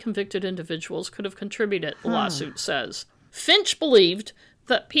wrongfully convicted individuals could have contributed, the lawsuit says. Finch believed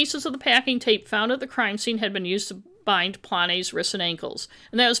that pieces of the packing tape found at the crime scene had been used to bind Planes' wrists and ankles.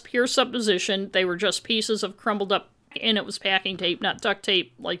 And that was pure supposition. They were just pieces of crumbled up, and it was packing tape, not duct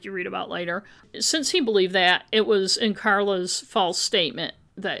tape, like you read about later. Since he believed that, it was in Carla's false statement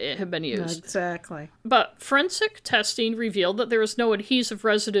that it had been used. Exactly. But forensic testing revealed that there was no adhesive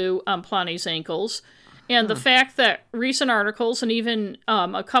residue on Planes' ankles, and the fact that recent articles and even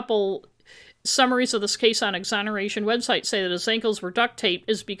a couple summaries of this case on exoneration websites say that his ankles were duct taped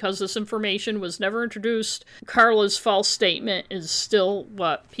is because this information was never introduced. Carla's false statement is still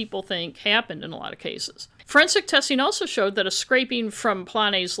what people think happened in a lot of cases. Forensic testing also showed that a scraping from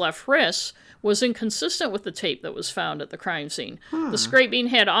Planes' left wrist was inconsistent with the tape that was found at the crime scene. The scraping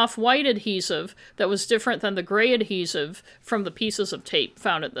had off-white adhesive that was different than the gray adhesive from the pieces of tape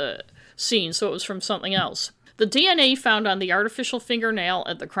found at the scene, so it was from something else. The DNA found on the artificial fingernail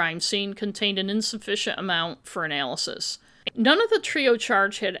at the crime scene contained an insufficient amount for analysis. None of the trio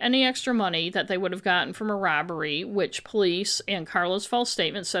charged had any extra money that they would have gotten from a robbery, which police and Carla's false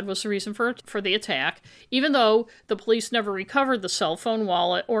statement said was the reason for the attack, even though the police never recovered the cell phone,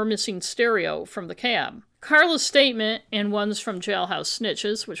 wallet, or missing stereo from the cab. Carla's statement, and ones from jailhouse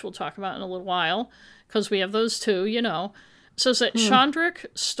snitches, which we'll talk about in a little while, because we have those too, you know, says that Shondrick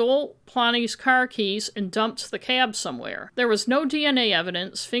stole Planes' car keys and dumped the cab somewhere. There was no DNA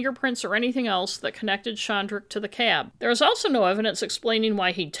evidence, fingerprints, or anything else that connected Shondrick to the cab. There was also no evidence explaining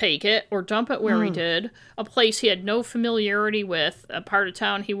why he'd take it or dump it where he did, a place he had no familiarity with, a part of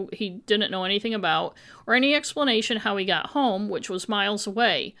town he didn't know anything about, or any explanation how he got home, which was miles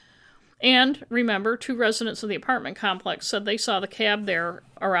away. And, remember, 2 residents of the apartment complex said they saw the cab there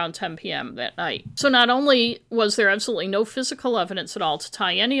around 10 p.m. that night. So not only was there absolutely no physical evidence at all to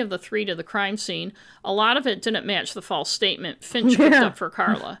tie any of the 3 to the crime scene, a lot of it didn't match the false statement Finch picked up for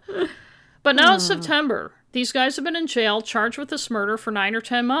Carla. But now it's September. These guys have been in jail, charged with this murder for 9 or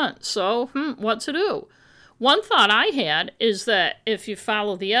 10 months. So, what to do? One thought I had is that if you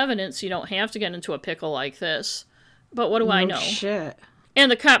follow the evidence, you don't have to get into a pickle like this. But what do I know? Shit. And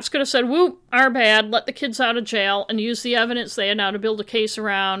the cops could have said, whoop, our bad, let the kids out of jail, and use the evidence they had now to build a case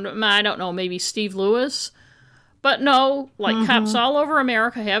around, I don't know, maybe Steve Lewis. But no, like cops all over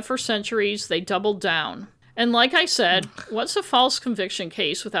America have for centuries, they doubled down. And like I said, what's a false conviction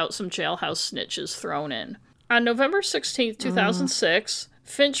case without some jailhouse snitches thrown in? On November 16th, 2006,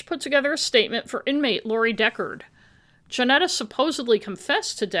 Finch put together a statement for inmate Lori Deckard. Johnetta supposedly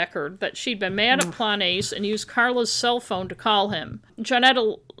confessed to Deckard that she'd been mad at Planes and used Carla's cell phone to call him.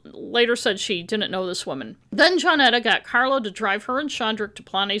 Johnetta later said she didn't know this woman. Then Johnetta got Carla to drive her and Shondrick to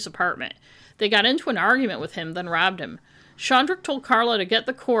Planes' apartment. They got into an argument with him, then robbed him. Shondrick told Carla to get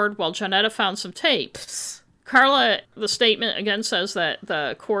the cord while Johnetta found some tape. Carla, the statement again says that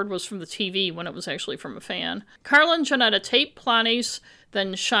the cord was from the TV when it was actually from a fan. Carla and Johnetta taped Planes,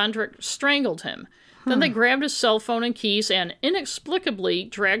 then Shondrick strangled him. Then they grabbed his cell phone and keys and inexplicably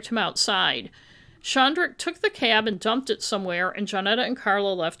dragged him outside. Shondrick took the cab and dumped it somewhere, and Johnetta and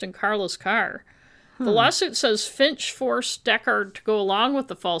Carla left in Carla's car. The lawsuit says Finch forced Deckard to go along with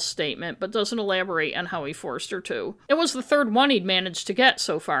the false statement, but doesn't elaborate on how he forced her to. It was the third one he'd managed to get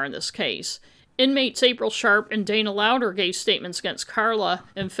so far in this case. Inmates April Sharp and Dana Lauder gave statements against Carla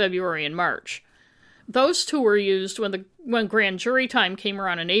in February and March. Those two were used when grand jury time came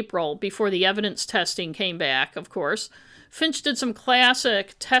around in April, before the evidence testing came back, of course. Finch did some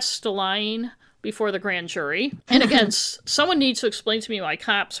classic test lying before the grand jury. And again, someone needs to explain to me why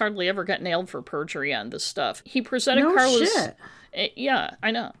cops hardly ever get nailed for perjury on this stuff. He presented Carla's... Shit. Yeah,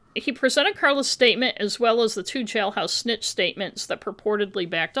 I know. He presented Carla's statement as well as the two jailhouse snitch statements that purportedly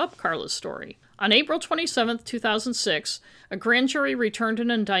backed up Carla's story. On April 27, 2006, a grand jury returned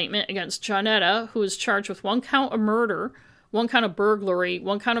an indictment against Johnetta, who was charged with 1 count of murder, 1 count of burglary,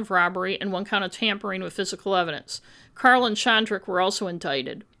 1 count of robbery, and 1 count of tampering with physical evidence. Carl and Shondrick were also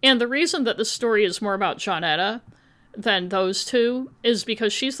indicted. And the reason that this story is more about Johnetta than those two is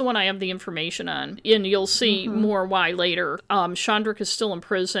because she's the one I have the information on. And you'll see more why later. Shondrick is still in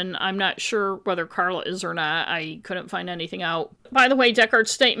prison. I'm not sure whether Carla is or not. I couldn't find anything out. By the way,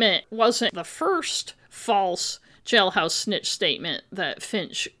 Deckard's statement wasn't the first false jailhouse snitch statement that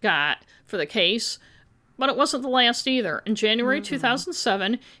Finch got for the case, but it wasn't the last either. In January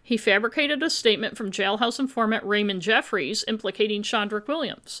 2007, he fabricated a statement from jailhouse informant Raymond Jeffries implicating Shondrick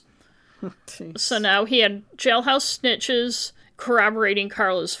Williams. So now he had jailhouse snitches corroborating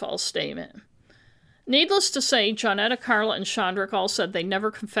Carla's false statement. Needless to say, Johnetta, Carla, and Shondrick all said they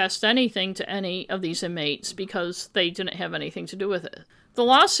never confessed anything to any of these inmates because they didn't have anything to do with it. The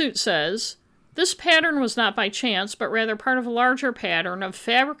lawsuit says, this pattern was not by chance, but rather part of a larger pattern of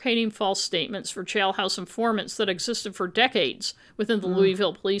fabricating false statements for jailhouse informants that existed for decades within the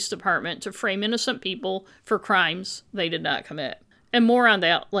Louisville Police Department to frame innocent people for crimes they did not commit. And more on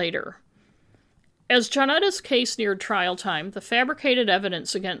that later. As Jonetta's case neared trial time, the fabricated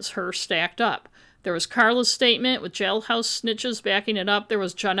evidence against her stacked up. There was Carla's statement with jailhouse snitches backing it up. There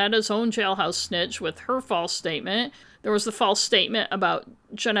was Jonetta's own jailhouse snitch with her false statement. There was the false statement about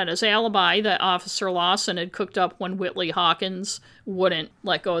Jonetta's alibi that Officer Lawson had cooked up when Whitley Hawkins wouldn't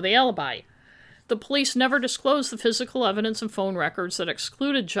let go of the alibi. The police never disclosed the physical evidence and phone records that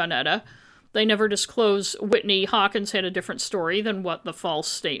excluded Johnetta. They never disclosed Whitney Hawkins had a different story than what the false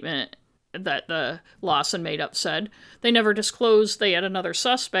statement that the Lawson made up said. They never disclosed they had another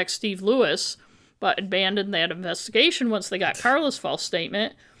suspect, Steve Lewis, but abandoned that investigation once they got Carla's false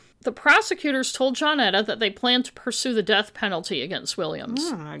statement. The prosecutors told Johnetta that they planned to pursue the death penalty against Williams.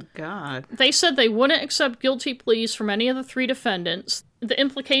 Oh, my God. They said they wouldn't accept guilty pleas from any of the 3 defendants, the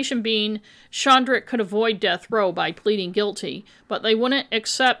implication being Shondrick could avoid death row by pleading guilty, but they wouldn't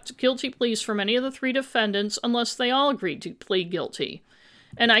accept guilty pleas from any of the 3 defendants unless they all agreed to plead guilty.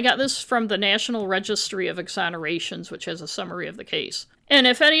 And I got this from the National Registry of Exonerations, which has a summary of the case. And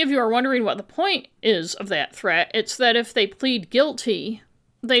if any of you are wondering what the point is of that threat, it's that if they plead guilty,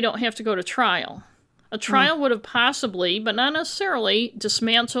 they don't have to go to trial. A trial would have possibly, but not necessarily,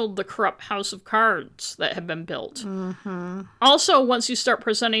 dismantled the corrupt house of cards that had been built. Also, once you start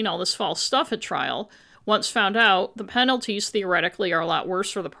presenting all this false stuff at trial, once found out, the penalties theoretically are a lot worse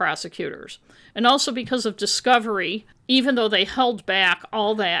for the prosecutors. And also because of discovery, even though they held back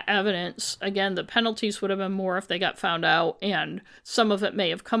all that evidence, again, the penalties would have been more if they got found out, and some of it may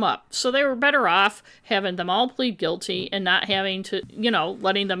have come up. So they were better off having them all plead guilty and not having to,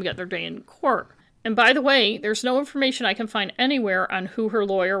 letting them get their day in court. And by the way, there's no information I can find anywhere on who her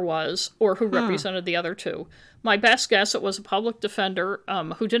lawyer was or who represented the other two. My best guess, it was a public defender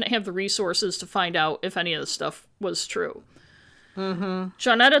who didn't have the resources to find out if any of the stuff was true.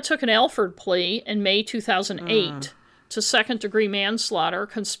 Johnetta took an Alford plea in May 2008 to second-degree manslaughter,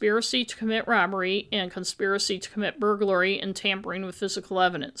 conspiracy to commit robbery, and conspiracy to commit burglary and tampering with physical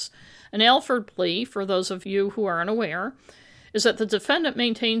evidence. An Alford plea, for those of you who are unaware, is that the defendant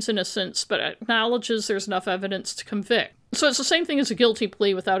maintains innocence but acknowledges there's enough evidence to convict. So it's the same thing as a guilty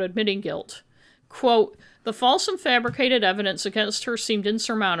plea without admitting guilt. Quote, the false and fabricated evidence against her seemed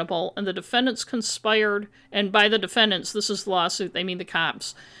insurmountable, and the defendants conspired, and by the defendants, this is the lawsuit, they mean the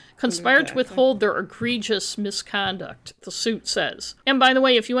cops, conspired to withhold their egregious misconduct, the suit says. And by the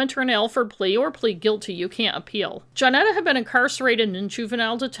way, if you enter an Alford plea or plead guilty, you can't appeal. Johnetta had been incarcerated in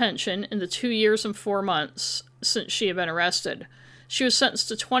juvenile detention in the 2 years and 4 months since she had been arrested. She was sentenced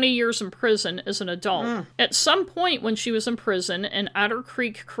to 20 years in prison as an adult. At some point when she was in prison in Otter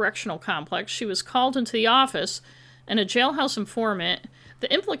Creek Correctional Complex, she was called into the office, and a jailhouse informant, the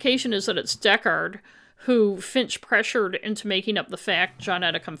implication is that it's Deckard, who Finch pressured into making up the fact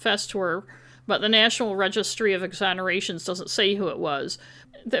Johnetta confessed to her, but the National Registry of Exonerations doesn't say who it was.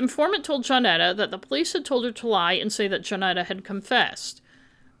 The informant told Johnetta that the police had told her to lie and say that Johnetta had confessed.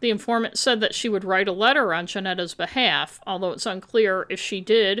 The informant said that she would write a letter on Jonetta's behalf, although it's unclear if she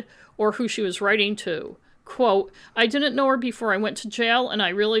did or who she was writing to. Quote, "I didn't know her before I went to jail, and I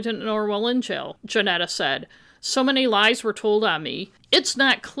really didn't know her while in jail," Johnetta said. "So many lies were told on me. It's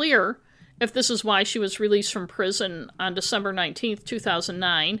not clear if this is why she was released from prison on December 19th,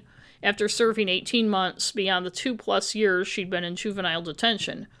 2009, after serving 18 months beyond the 2+ years she'd been in juvenile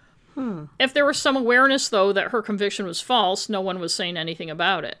detention. If there was some awareness, though, that her conviction was false, no one was saying anything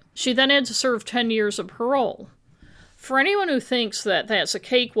about it. She then had to serve 10 years of parole. For anyone who thinks that that's a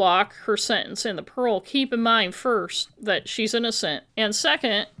cakewalk, her sentence and the parole, keep in mind, first, that she's innocent. And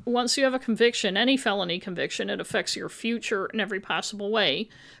second, once you have a conviction, any felony conviction, it affects your future in every possible way,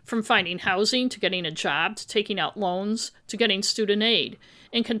 from finding housing, to getting a job, to taking out loans, to getting student aid.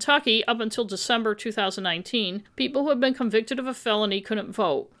 In Kentucky, up until December 2019, people who had been convicted of a felony couldn't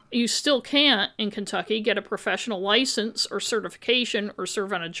vote. You still can't, in Kentucky, get a professional license or certification or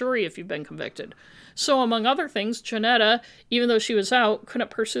serve on a jury if you've been convicted. So, among other things, Johnetta, even though she was out, couldn't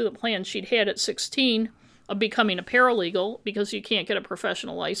pursue the plan she'd had at 16 of becoming a paralegal because you can't get a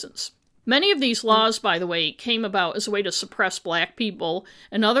professional license. Many of these laws, by the way, came about as a way to suppress black people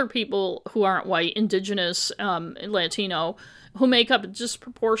and other people who aren't white, indigenous, Latino, who make up a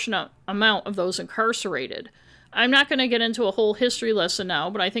disproportionate amount of those incarcerated. I'm not going to get into a whole history lesson now,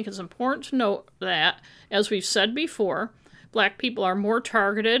 but I think it's important to note that, as we've said before, black people are more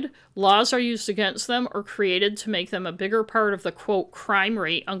targeted, laws are used against them or created to make them a bigger part of the, quote, crime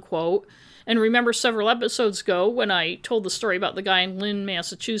rate, unquote. And remember several episodes ago when I told the story about the guy in Lynn,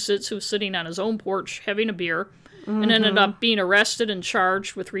 Massachusetts, who was sitting on his own porch having a beer and ended up being arrested and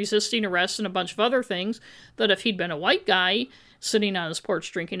charged with resisting arrest and a bunch of other things, that if he'd been a white guy sitting on his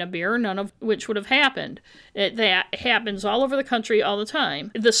porch drinking a beer, none of which would have happened. That happens all over the country all the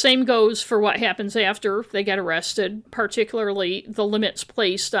time. The same goes for what happens after they get arrested, particularly the limits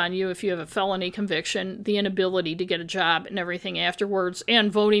placed on you if you have a felony conviction, the inability to get a job and everything afterwards,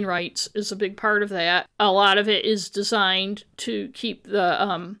 and voting rights is a big part of that. A lot of it is designed to keep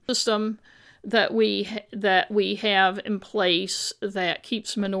the system that we have in place that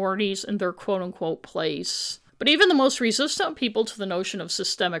keeps minorities in their quote-unquote place. But even the most resistant people to the notion of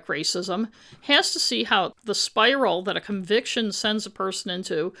systemic racism has to see how the spiral that a conviction sends a person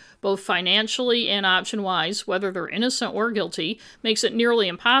into, both financially and option-wise, whether they're innocent or guilty, makes it nearly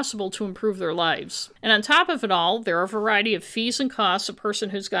impossible to improve their lives. And on top of it all, there are a variety of fees and costs a person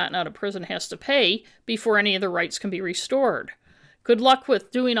who's gotten out of prison has to pay before any of their rights can be restored. Good luck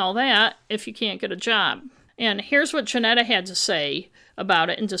with doing all that if you can't get a job. And here's what Johnetta had to say about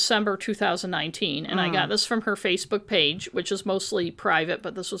it in December 2019, and I got this from her Facebook page, which is mostly private,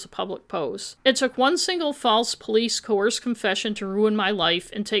 but this was a public post. "It took one single false police coerced confession to ruin my life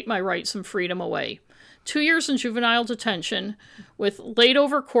and take my rights and freedom away. 2 years in juvenile detention, with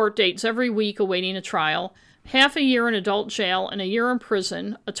laid-over court dates every week awaiting a trial, half a year in adult jail, and a year in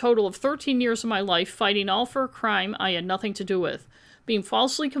prison, a total of 13 years of my life fighting all for a crime I had nothing to do with. Being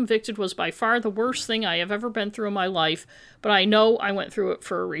falsely convicted was by far the worst thing I have ever been through in my life, but I know I went through it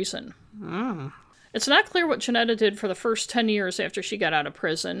for a reason." It's not clear what Johnetta did for the first 10 years after she got out of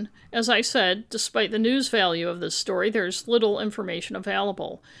prison. As I said, despite the news value of this story, there's little information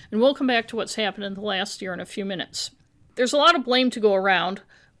available, and we'll come back to what's happened in the last year in a few minutes. There's a lot of blame to go around,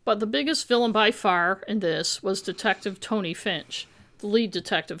 but the biggest villain by far in this was Detective Tony Finch, the lead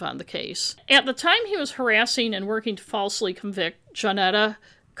detective on the case. At the time he was harassing and working to falsely convict Johnetta,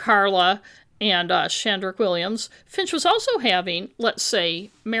 Carla, and Chandrick Williams, Finch was also having, let's say,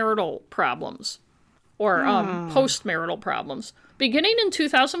 marital problems, or post-marital problems. Beginning in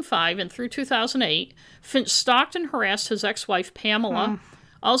 2005 and through 2008, Finch stalked and harassed his ex-wife Pamela,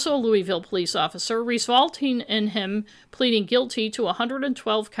 also a Louisville police officer, resulting in him pleading guilty to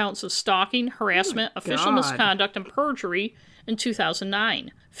 112 counts of stalking, harassment, official misconduct, and perjury in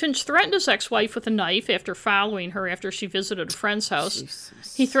 2009. Finch threatened his ex-wife with a knife after following her after she visited a friend's house.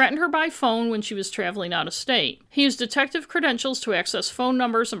 Jesus. He threatened her by phone when she was traveling out of state. He used detective credentials to access phone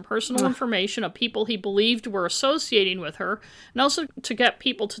numbers and personal information of people he believed were associating with her, and also to get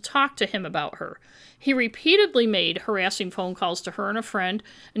people to talk to him about her. He repeatedly made harassing phone calls to her and a friend,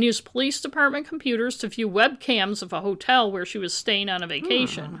 and used police department computers to view webcams of a hotel where she was staying on a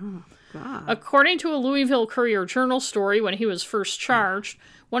vacation. According to a Louisville Courier-Journal story, when he was first charged,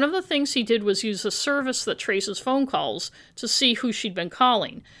 one of the things he did was use a service that traces phone calls to see who she'd been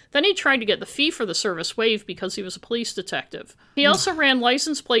calling. Then he tried to get the fee for the service waived because he was a police detective. He also ran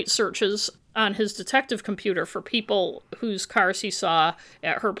license plate searches on his detective computer for people whose cars he saw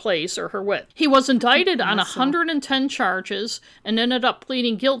at her place or her with. He was indicted on 110 charges and ended up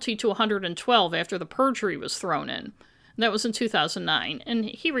pleading guilty to 112 after the perjury was thrown in. That was in 2009, and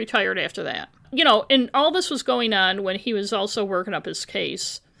he retired after that. And all this was going on when he was also working up his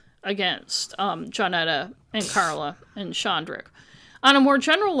case against Johnetta and Carla and Shondrick. On a more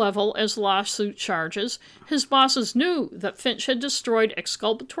general level, as lawsuit charges, his bosses knew that Finch had destroyed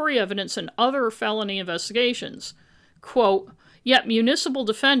exculpatory evidence in other felony investigations. Quote, yet municipal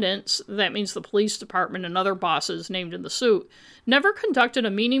defendants, that means the police department and other bosses named in the suit, never conducted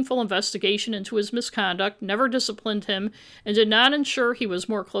a meaningful investigation into his misconduct, never disciplined him, and did not ensure he was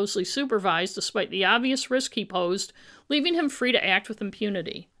more closely supervised despite the obvious risk he posed, leaving him free to act with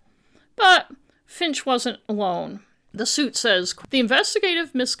impunity. But Finch wasn't alone. The suit says, the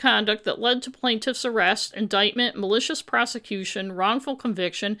investigative misconduct that led to plaintiff's arrest, indictment, malicious prosecution, wrongful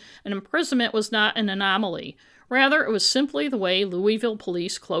conviction, and imprisonment was not an anomaly. Rather, it was simply the way Louisville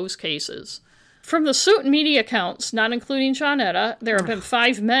police close cases. From the suit and media accounts, not including Johnetta, there have been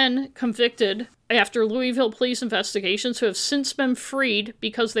 5 men convicted after Louisville police investigations who have since been freed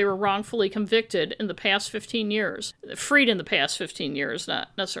because they were wrongfully convicted in the past 15 years. Freed in the past 15 years, not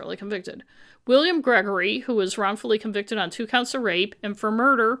necessarily convicted. William Gregory, who was wrongfully convicted on 2 counts of rape, and for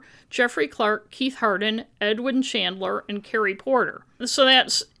murder, Jeffrey Clark, Keith Harden, Edwin Chandler, and Carrie Porter. So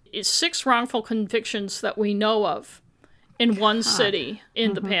that's 6 wrongful convictions that we know of in one city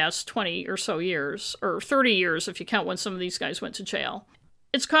in the past 20 or so years, or 30 years if you count when some of these guys went to jail.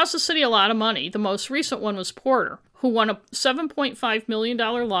 It's cost the city a lot of money. The most recent one was Porter, who won a $7.5 million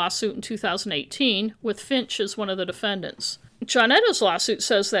lawsuit in 2018, with Finch as one of the defendants. Jonetta's lawsuit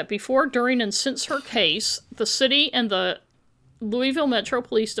says that before, during, and since her case, the city and the Louisville Metro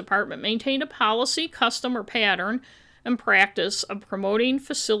Police Department maintained a policy, custom, or pattern and practice of promoting,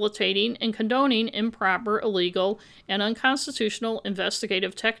 facilitating, and condoning improper, illegal, and unconstitutional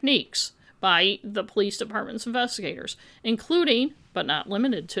investigative techniques by the police department's investigators, including, but not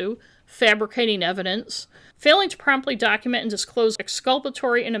limited to, fabricating evidence, failing to promptly document and disclose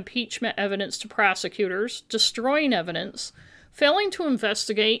exculpatory and impeachment evidence to prosecutors, destroying evidence, failing to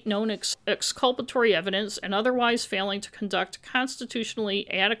investigate known exculpatory evidence, and otherwise failing to conduct constitutionally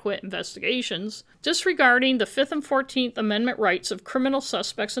adequate investigations, disregarding the 5th and 14th Amendment rights of criminal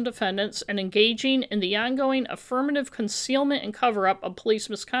suspects and defendants, and engaging in the ongoing affirmative concealment and cover-up of police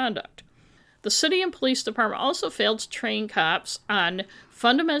misconduct. The city and police department also failed to train cops on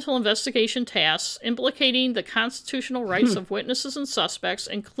fundamental investigation tasks implicating the constitutional rights of witnesses and suspects,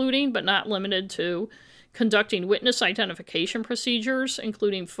 including but not limited to conducting witness identification procedures,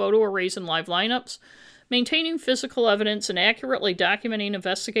 including photo arrays and live lineups, maintaining physical evidence and accurately documenting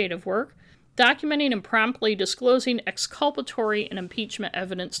investigative work, documenting and promptly disclosing exculpatory and impeachment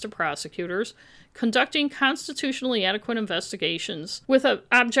evidence to prosecutors, conducting constitutionally adequate investigations with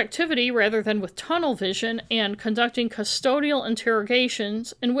objectivity rather than with tunnel vision, and conducting custodial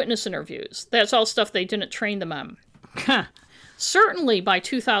interrogations and witness interviews. That's all stuff they didn't train them on. Certainly by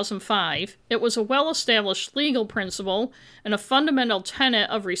 2005, it was a well-established legal principle and a fundamental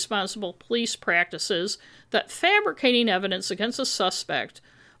tenet of responsible police practices that fabricating evidence against a suspect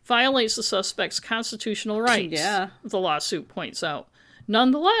violates the suspect's constitutional rights, the lawsuit points out.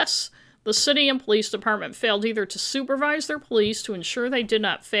 Nonetheless, the city and police department failed either to supervise their police to ensure they did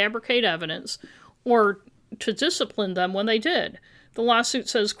not fabricate evidence or to discipline them when they did. The lawsuit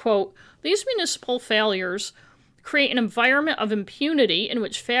says, quote, these municipal failures create an environment of impunity in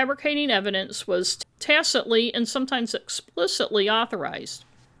which fabricating evidence was tacitly and sometimes explicitly authorized.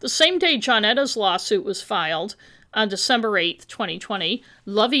 The same day Jonetta's lawsuit was filed, on December 8th, 2020,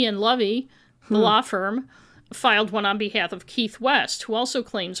 Lovey & Lovey, the law firm, filed one on behalf of Keith West, who also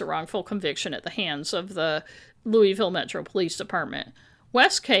claims a wrongful conviction at the hands of the Louisville Metro Police Department.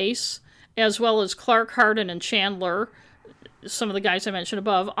 West's case, as well as Clark, Harden, and Chandler, some of the guys I mentioned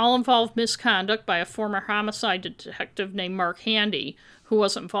above, all involved misconduct by a former homicide detective named Mark Handy, who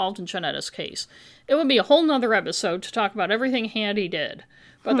wasn't involved in Jonetta's case. It would be a whole nother episode to talk about everything Handy did,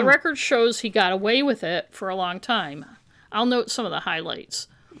 but the record shows he got away with it for a long time. I'll note some of the highlights.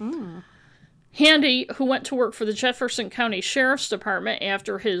 Handy, who went to work for the Jefferson County Sheriff's Department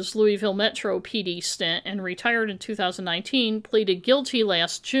after his Louisville Metro PD stint and retired in 2019, pleaded guilty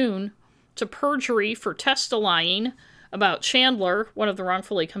last June to perjury for testifying about Chandler, one of the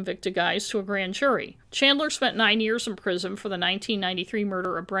wrongfully convicted guys, to a grand jury. Chandler spent 9 years in prison for the 1993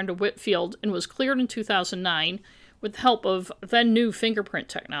 murder of Brenda Whitfield and was cleared in 2009 with the help of then-new fingerprint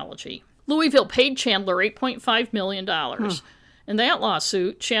technology. Louisville paid Chandler $8.5 million. In that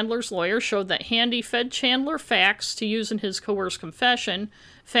lawsuit, Chandler's lawyer showed that Handy fed Chandler facts to use in his coerced confession,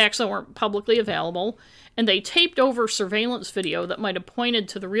 facts that weren't publicly available, and they taped over surveillance video that might have pointed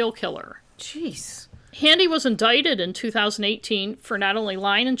to the real killer. Jeez. Handy was indicted in 2018 for not only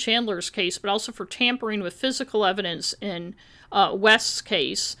lying in Chandler's case, but also for tampering with physical evidence in West's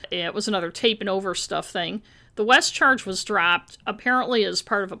case. It was another taping over stuff thing. The West charge was dropped, apparently as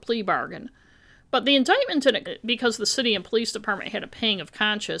part of a plea bargain. But the indictment didn't, because the city and police department had a pang of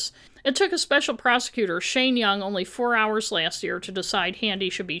conscience. It took a special prosecutor, Shane Young, only 4 hours last year to decide Handy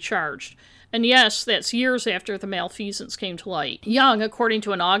should be charged. And yes, that's years after the malfeasance came to light. Young, according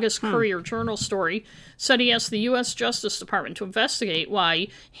to an August Courier-Journal story, said he asked the U.S. Justice Department to investigate why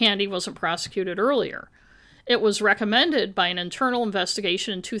Handy wasn't prosecuted earlier. It was recommended by an internal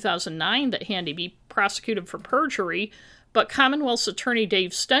investigation in 2009 that Handy be prosecuted for perjury, but Commonwealth's attorney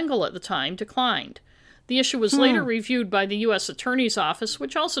Dave Stengel at the time declined. The issue was later reviewed by the U.S. Attorney's Office,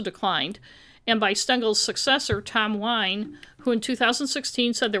 which also declined, and by Stengel's successor, Tom Wine, who in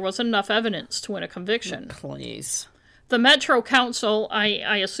 2016 said there wasn't enough evidence to win a conviction. Please. The Metro Council,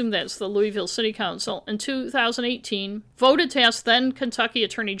 I assume that's the Louisville City Council, in 2018 voted to ask then Kentucky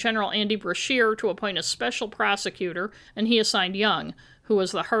Attorney General Andy Brashear to appoint a special prosecutor, and he assigned Young, who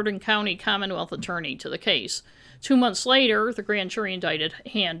was the Hardin County Commonwealth attorney, to the case. 2 months later, the grand jury indicted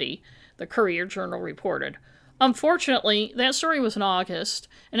Handy, the Courier-Journal reported. Unfortunately, that story was in August,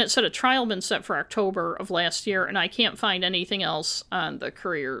 and it said a trial had been set for October of last year, and I can't find anything else on the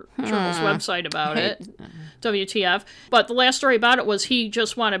Courier-Journal's website about it. WTF. But the last story about it was he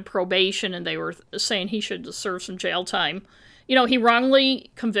just wanted probation, and they were saying he should serve some jail time. You know, he wrongly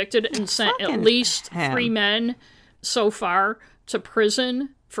convicted and sent at least 3 men so far to prison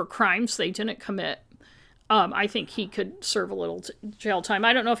for crimes they didn't commit. I think he could serve a little jail time.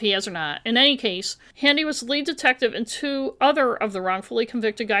 I don't know if he has or not. In any case, Handy was the lead detective and 2 other of the wrongfully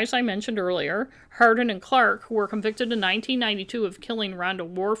convicted guys I mentioned earlier, Hardin and Clark, who were convicted in 1992 of killing Rhonda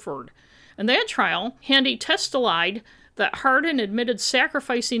Warford. In that trial, Handy testified that Hardin admitted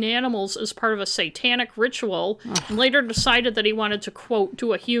sacrificing animals as part of a satanic ritual and later decided that he wanted to, quote,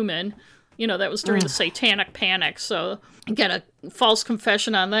 do a human. You know, that was during the satanic panic, so get a false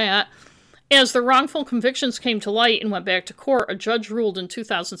confession on that. As the wrongful convictions came to light and went back to court, a judge ruled in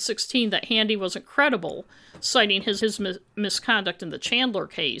 2016 that Handy wasn't credible, citing his misconduct in the Chandler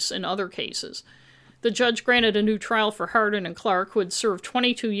case and other cases. The judge granted a new trial for Hardin and Clark, who had served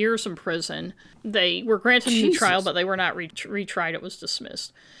 22 years in prison. They were granted a new trial, but they were not retried. It was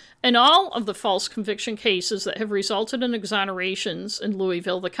dismissed. In all of the false conviction cases that have resulted in exonerations in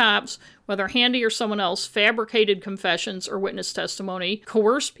Louisville, the cops, whether Handy or someone else, fabricated confessions or witness testimony,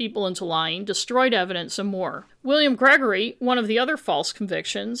 coerced people into lying, destroyed evidence, and more. William Gregory, one of the other false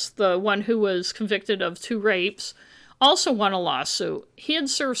convictions, the one who was convicted of 2 rapes, also won a lawsuit. He had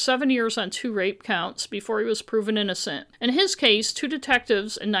served 7 years on 2 rape counts before he was proven innocent. In his case, 2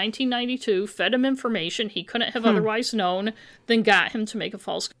 detectives in 1992 fed him information he couldn't have otherwise known, then got him to make a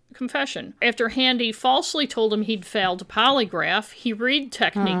false confession. After Handy falsely told him he'd failed a polygraph, he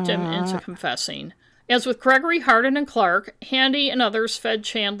techniqued him into confessing. As with Gregory, Hardin, and Clark, Handy and others fed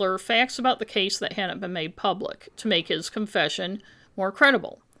Chandler facts about the case that hadn't been made public to make his confession more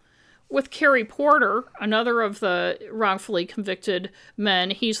credible. With Kerry Porter, another of the wrongfully convicted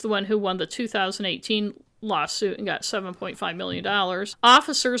men, he's the one who won the 2018 lawsuit and got $7.5 million.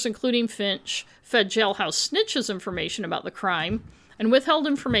 Officers, including Finch, fed jailhouse snitches information about the crime and withheld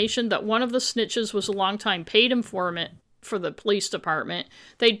information that one of the snitches was a longtime paid informant for the police department.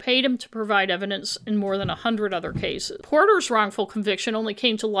 They'd paid him to provide evidence in more than 100 other cases. Porter's wrongful conviction only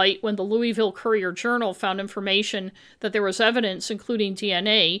came to light when the Louisville Courier-Journal found information that there was evidence, including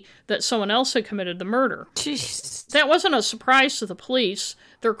DNA, that someone else had committed the murder. Jeez. That wasn't a surprise to the police.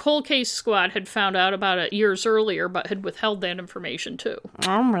 Their cold case squad had found out about it years earlier, but had withheld that information too.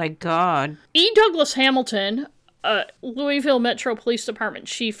 Oh my God. E. Douglas Hamilton, Louisville Metro Police Department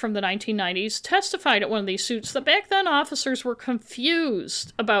chief from the 1990s, testified at one of these suits that back then officers were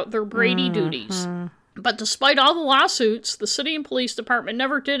confused about their Brady duties. But despite all the lawsuits, the city and police department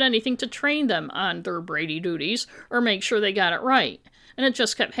never did anything to train them on their Brady duties or make sure they got it right. And it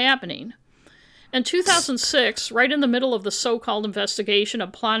just kept happening. In 2006, right in the middle of the so-called investigation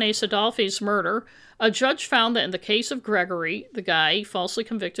of Planes Adolfi's murder, a judge found that in the case of Gregory, the guy falsely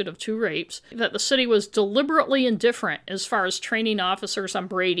convicted of 2 rapes, that the city was deliberately indifferent as far as training officers on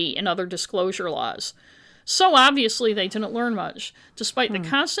Brady and other disclosure laws. So obviously they didn't learn much, despite the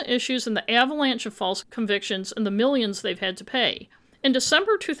constant issues and the avalanche of false convictions and the millions they've had to pay. In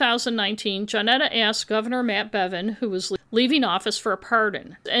December 2019, Johnetta asked Governor Matt Bevin, who was leaving office, for a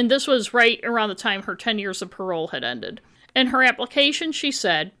pardon. And this was right around the time her 10 years of parole had ended. In her application, she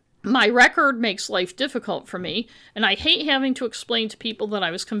said, "My record makes life difficult for me, and I hate having to explain to people that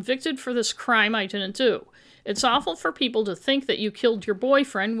I was convicted for this crime I didn't do. It's awful for people to think that you killed your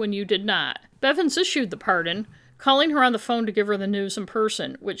boyfriend when you did not." Bevins issued the pardon, calling her on the phone to give her the news in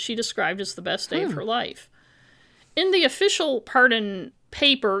person, which she described as the best day of her life. In the official pardon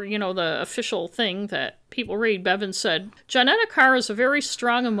paper, the official thing that people read, Bevins said, "Johnetta Carr is a very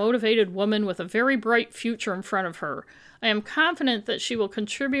strong and motivated woman with a very bright future in front of her. I am confident that she will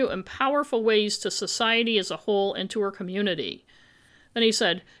contribute in powerful ways to society as a whole and to her community." Then he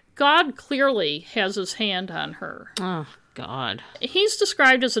said, "God clearly has his hand on her." Oh, God. He's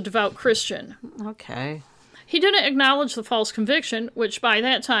described as a devout Christian. Okay. He didn't acknowledge the false conviction, which by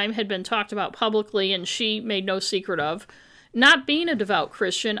that time had been talked about publicly and she made no secret of. Not being a devout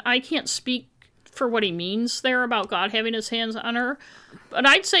Christian, I can't speak for what he means there about God having his hands on her, but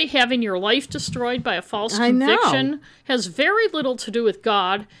I'd say having your life destroyed by a false conviction has very little to do with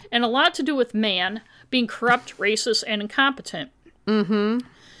God and a lot to do with man being corrupt, racist, and incompetent. Mm-hmm.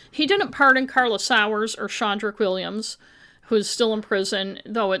 He didn't pardon Carla Sowers or Chandrick Williams, who's still in prison,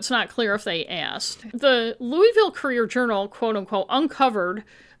 though it's not clear if they asked. The Louisville Courier-Journal, quote-unquote, uncovered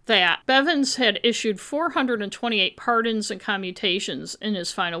that Bevins had issued 428 pardons and commutations in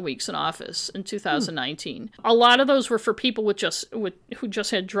his final weeks in office in 2019. A lot of those were for people who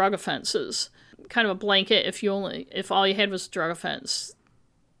just had drug offenses. Kind of a blanket if all you had was a drug offense,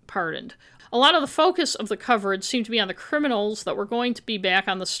 pardoned. A lot of the focus of the coverage seemed to be on the criminals that were going to be back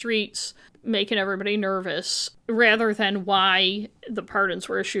on the streets, making everybody nervous, rather than why the pardons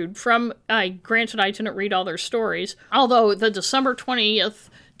were issued. Granted, I didn't read all their stories, although the December 20th,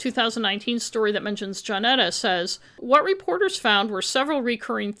 2019 story that mentions Johnetta says, "What reporters found were several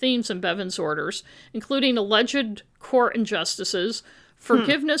recurring themes in Bevin's orders, including alleged court injustices,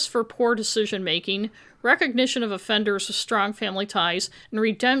 forgiveness for poor decision-making, recognition of offenders with strong family ties, and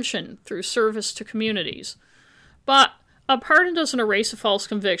redemption through service to communities." But a pardon doesn't erase a false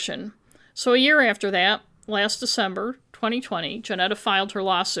conviction. So a year after that, last December 2020, Johnetta filed her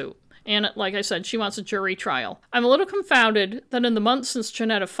lawsuit. And like I said, she wants a jury trial. I'm a little confounded that in the months since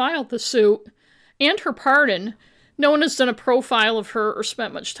Johnetta filed the suit and her pardon, no one has done a profile of her or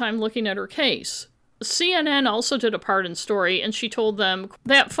spent much time looking at her case. CNN also did a pardon story, and she told them,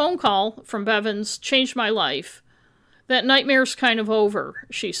 "That phone call from Bevins changed my life. That nightmare's kind of over,"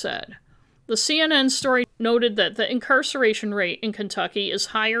 she said. The CNN story noted that the incarceration rate in Kentucky is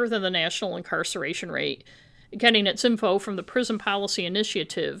higher than the national incarceration rate, getting its info from the Prison Policy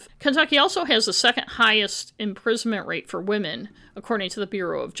Initiative. Kentucky also has the second highest imprisonment rate for women, according to the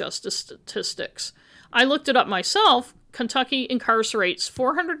Bureau of Justice Statistics. I looked it up myself. Kentucky incarcerates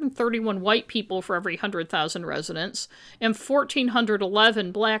 431 white people for every 100,000 residents and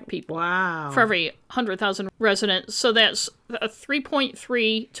 1,411 black people for every 100,000 residents. So that's a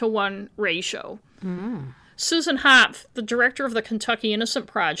 3.3 to 1 ratio. Susan Hopf, the director of the Kentucky Innocent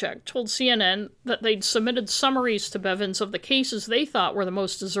Project, told CNN that they'd submitted summaries to Bevins of the cases they thought were the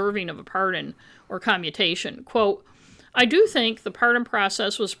most deserving of a pardon or commutation. Quote, "I do think the pardon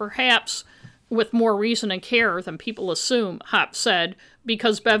process was perhaps with more reason and care than people assume," Hopf said,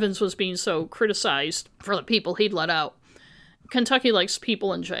 because Bevins was being so criticized for the people he'd let out. Kentucky likes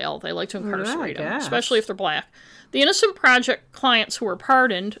people in jail. They like to incarcerate them, especially if they're black. The Innocent Project clients who were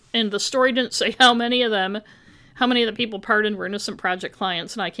pardoned, and the story didn't say how many of the people pardoned were Innocent Project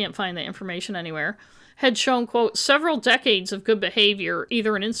clients, and I can't find that information anywhere, had shown, quote, "several decades of good behavior,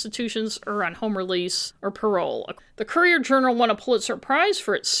 either in institutions or on home release or parole." The Courier-Journal won a Pulitzer Prize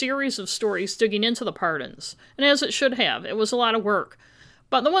for its series of stories digging into the pardons, and as it should have. It was a lot of work.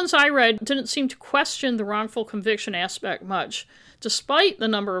 But the ones I read didn't seem to question the wrongful conviction aspect much, despite the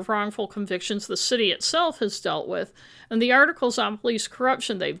number of wrongful convictions the city itself has dealt with, and the articles on police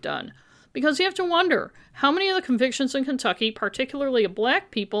corruption they've done. Because you have to wonder, how many of the convictions in Kentucky, particularly of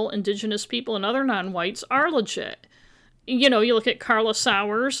black people, indigenous people, and other non-whites, are legit? You look at Carla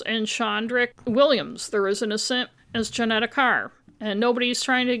Sowers and Chandrick Williams. They're as innocent as Johnetta Carr. And nobody's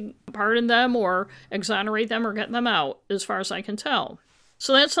trying to pardon them or exonerate them or get them out, as far as I can tell.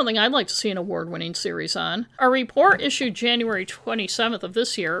 So that's something I'd like to see an award-winning series on. A report issued January 27th of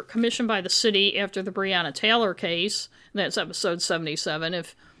this year, commissioned by the city after the Breonna Taylor case, that's episode 77,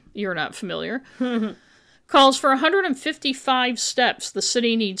 if you're not familiar, calls for 155 steps the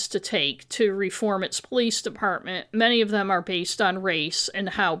city needs to take to reform its police department. Many of them are based on race and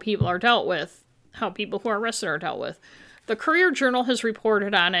how people are dealt with how people who are arrested are dealt with. The Courier-Journal has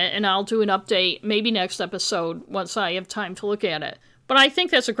reported on it, and I'll do an update maybe next episode once I have time to look at it. But I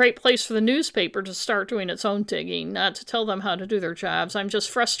think that's a great place for the newspaper to start doing its own digging, not to tell them how to do their jobs. I'm just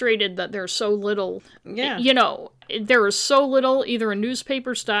frustrated that there's so little, there is so little either in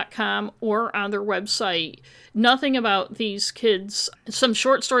newspapers.com or on their website. Nothing about these kids. Some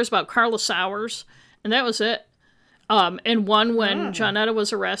short stories about Carla Sowers, and that was it. And one when Johnetta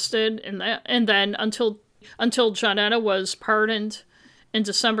was arrested, and then until Johnetta was pardoned in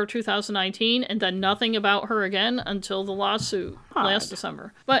December 2019, and then nothing about her again until the lawsuit last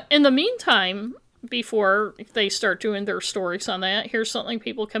December. But in the meantime, before they start doing their stories on that, here's something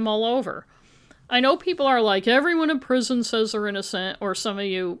people can mull over. I know people are like, everyone in prison says they're innocent, or some of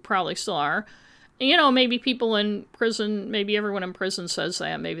you probably still are. Maybe people in prison, maybe everyone in prison says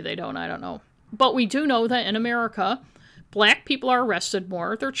that, maybe they don't, I don't know. But we do know that in America, Black people are arrested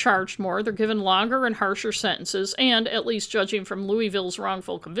more, they're charged more, they're given longer and harsher sentences, and, at least judging from Louisville's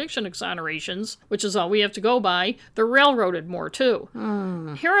wrongful conviction exonerations, which is all we have to go by, they're railroaded more, too.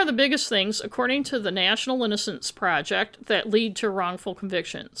 Here are the biggest things, according to the National Innocence Project, that lead to wrongful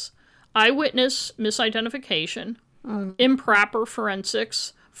convictions. Eyewitness misidentification, improper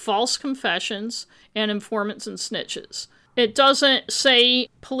forensics, false confessions, and informants and snitches. It doesn't say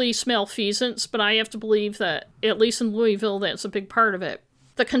police malfeasance, but I have to believe that, at least in Louisville, that's a big part of it.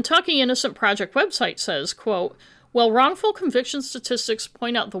 The Kentucky Innocent Project website says, quote, while wrongful conviction statistics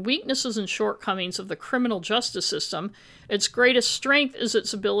point out the weaknesses and shortcomings of the criminal justice system, its greatest strength is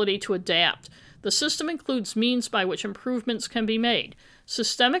its ability to adapt. The system includes means by which improvements can be made.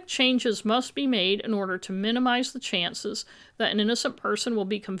 Systemic changes must be made in order to minimize the chances that an innocent person will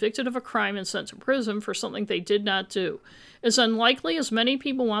be convicted of a crime and sent to prison for something they did not do. As unlikely as many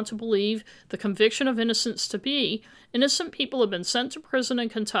people want to believe the conviction of innocence to be, innocent people have been sent to prison in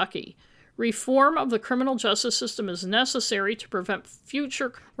Kentucky. Reform of the criminal justice system is necessary to prevent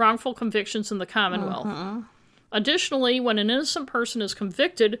future wrongful convictions in the Commonwealth. Additionally, when an innocent person is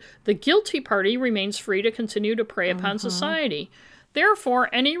convicted, the guilty party remains free to continue to prey upon society. Therefore,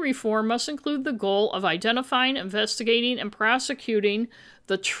 any reform must include the goal of identifying, investigating, and prosecuting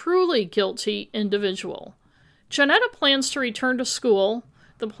the truly guilty individual. Johnetta plans to return to school,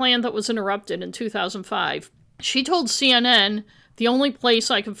 the plan that was interrupted in 2005. She told CNN, the only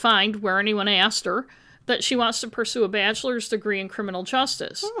place I could find where anyone asked her, that she wants to pursue a bachelor's degree in criminal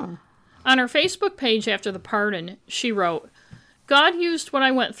justice. On her Facebook page after the pardon, she wrote, God used what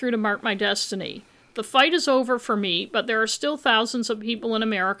I went through to mark my destiny. The fight is over for me, but there are still thousands of people in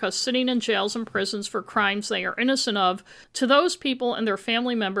America sitting in jails and prisons for crimes they are innocent of. To those people and their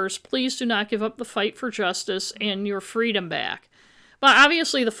family members, please do not give up the fight for justice and your freedom back. But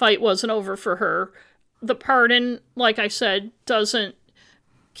obviously the fight wasn't over for her. The pardon, like I said, doesn't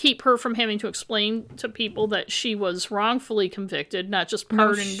keep her from having to explain to people that she was wrongfully convicted, not just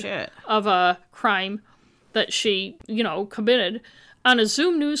pardoned of a crime that she, committed. On a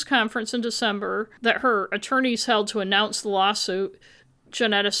Zoom news conference in December that her attorneys held to announce the lawsuit,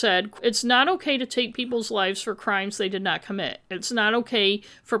 Johnetta said, it's not okay to take people's lives for crimes they did not commit. It's not okay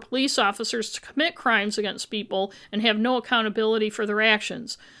for police officers to commit crimes against people and have no accountability for their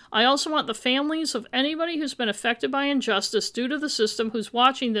actions. I also want the families of anybody who's been affected by injustice due to the system who's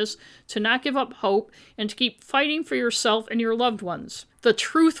watching this to not give up hope and to keep fighting for yourself and your loved ones. The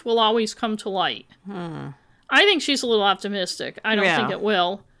truth will always come to light. I think she's a little optimistic. I don't think it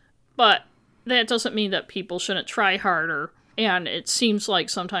will. But that doesn't mean that people shouldn't try harder. And it seems like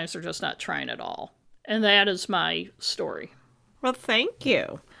sometimes they're just not trying at all. And that is my story. Well, thank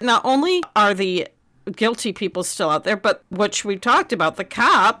you. Not only are the guilty people still out there, but which we've talked about, the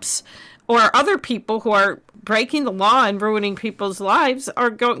cops or other people who are breaking the law and ruining people's lives are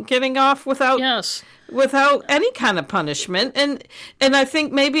getting off without any kind of punishment. And I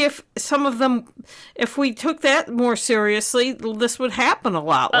think maybe if some of them, if we took that more seriously, this would happen a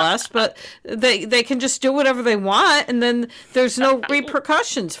lot less. But they can just do whatever they want, and then there's no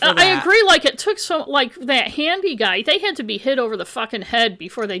repercussions for that. I agree. Like, it took like that Handy guy, they had to be hit over the fucking head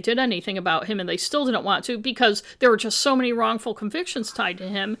before they did anything about him, and they still didn't want to because there were just so many wrongful convictions tied to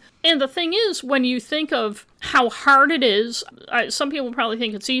him. And the thing is, when you think of how hard it is, some people probably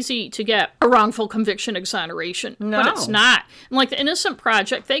think it's easy to get a wrongful conviction exoneration, but it's not. And like the Innocent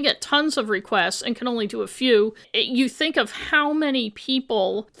Project, they get tons of requests and can only do a few. You think of how many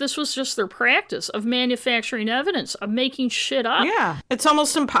people, this was just their practice of manufacturing evidence, of making shit up. Yeah, it's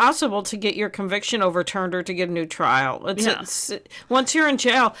almost impossible to get your conviction overturned or to get a new trial. It's once you're in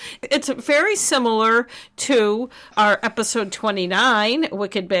jail, it's very similar to our episode 29,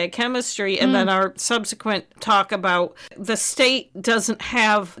 Wicked Bad Chemistry, and then our subsequent talk about the state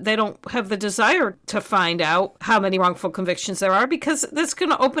they don't have the desire to find out how many wrongful convictions there are, because that's going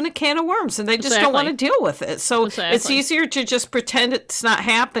to open a can of worms, and they just don't want to deal with it. So it's easier to just pretend it's not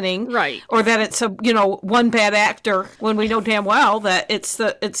happening, right? Or that it's one bad actor, when we know damn well that it's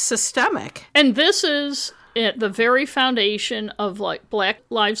systemic. And this is at the very foundation of like Black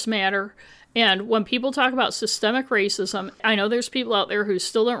Lives Matter. And when people talk about systemic racism, I know there's people out there who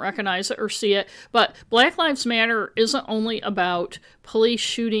still don't recognize it or see it, but Black Lives Matter isn't only about police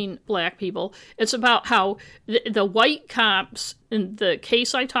shooting black people. It's about how the white cops, in the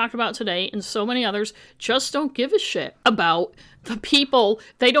case I talked about today, and so many others, just don't give a shit about the people.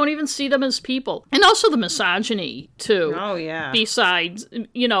 They don't even see them as people. And also the misogyny, too. Oh, yeah. Besides,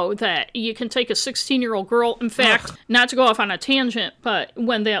 that you can take a 16-year-old girl. In fact, not to go off on a tangent, but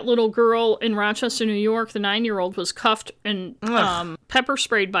when that little girl in Rochester, New York, the 9-year-old, was cuffed and pepper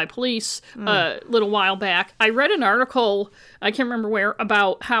sprayed by police a little while back, I read an article, I can't remember where,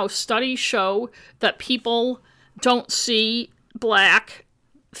 about how studies show that people don't see black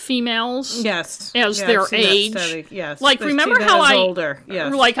females as their age. Yes. Like, remember how older.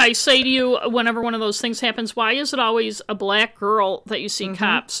 Yes. Like I say to you, whenever one of those things happens, why is it always a black girl that you see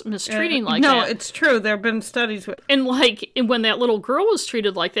cops mistreating like that? No, it's true. There have been studies with... And when that little girl was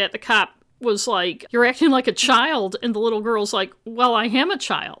treated like that, the cop was like, "You're acting like a child," and the little girl's like, "Well, I am a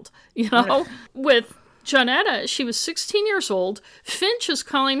child," With Johnetta, she was 16 years old. Finch is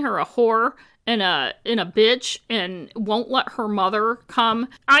calling her a whore and a bitch, and won't let her mother come.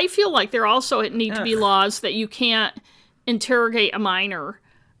 I feel like there also need to be laws that you can't interrogate a minor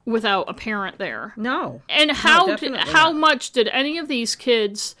without a parent there. No. And how much did any of these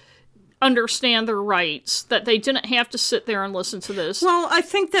kids understand their rights, that they didn't have to sit there and listen to this? Well, I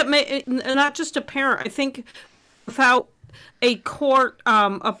think that not just a parent. I think without a court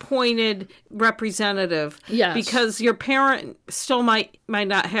appointed representative. Yes. Because your parent still might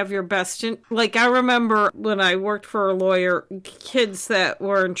not have your best like, I remember when I worked for a lawyer, kids that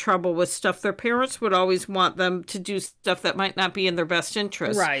were in trouble with stuff, their parents would always want them to do stuff that might not be in their best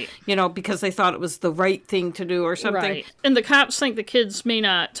interest. Right. Because they thought it was the right thing to do or something. Right. And the cops think the kids may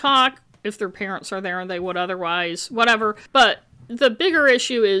not talk if their parents are there, and they would otherwise, whatever. But the bigger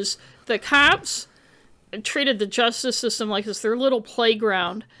issue is the cops treated the justice system like it's their little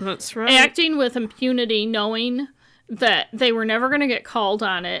playground. That's right. Acting with impunity, knowing that they were never going to get called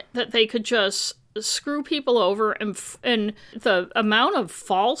on it, that they could just screw people over, and the amount of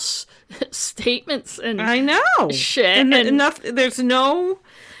false statements and I know shit, and there's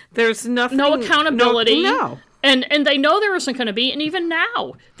nothing, no accountability. No. And they know there isn't going to be, and even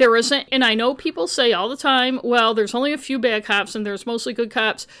now, there isn't. And I know people say all the time, well, there's only a few bad cops, and there's mostly good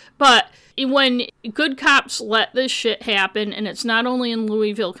cops. But when good cops let this shit happen, and it's not only in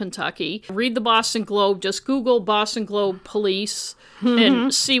Louisville, Kentucky, read the Boston Globe, just Google Boston Globe police,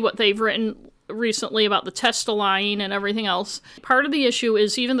 and see what they've written recently about the testifying and everything else. Part of the issue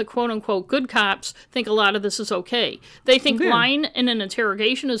is even the quote-unquote good cops think a lot of this is okay. They think lying in an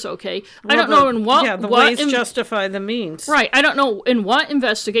interrogation is okay. I don't know in what... Yeah, the ways justify the means. Right. I don't know in what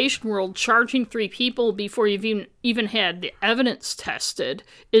investigation world charging 3 people before you've even had the evidence tested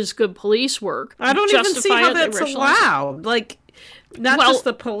is good police work. I don't even see how that's allowed. Like... Not just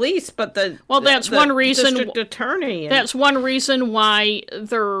the police, but that's one reason. District attorney. That's one reason why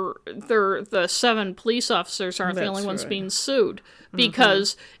the 7 police officers aren't the only ones being sued,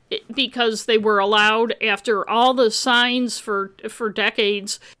 because they were allowed, after all the signs for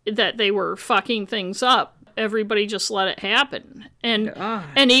decades that they were fucking things up. Everybody just let it happen,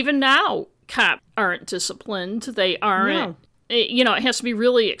 and even now, cops aren't disciplined. They aren't. No. It has to be a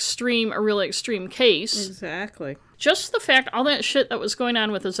really extreme case. Exactly. Just the fact, all that shit that was going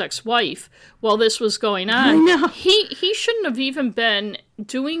on with his ex-wife while this was going on, I know. He shouldn't have even been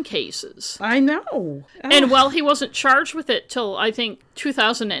doing cases. I know. And while he wasn't charged with it till, I think,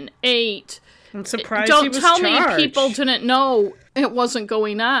 2008. I'm surprised he was charged. Don't tell me people didn't know it wasn't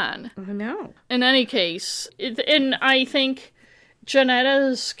going on. I know. In any case, and I think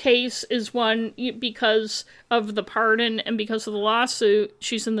Jonetta's case is one because of the pardon and because of the lawsuit.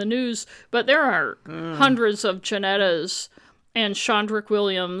 She's in the news, but there are hundreds of Jonettas and Shondrick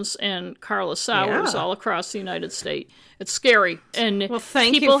Williams and Carla Sowers all across the United States. It's scary, and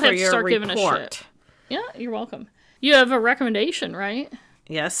thank people you for have to your start report. giving a shit. Yeah, you're welcome. You have a recommendation, right?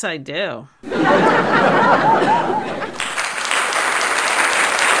 Yes, I do.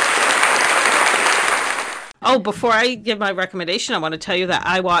 Oh, before I give my recommendation, I want to tell you that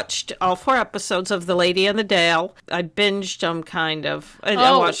I watched all 4 episodes of The Lady and the Dale. I binged them, kind of. I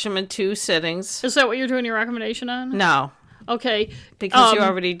watched them in 2 sittings. Is that what you're doing your recommendation on? No. Okay. Because you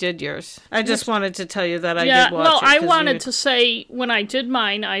already did yours. I just wanted to tell you that I did watch it. Well, I wanted to say, when I did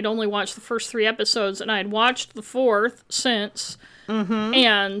mine, I'd only watched the first 3 episodes, and I'd watched the 4th since,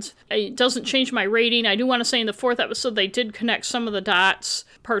 and it doesn't change my rating. I do want to say in the 4th episode, they did connect some of the dots,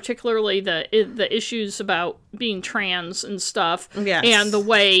 particularly the issues about being trans and stuff, and the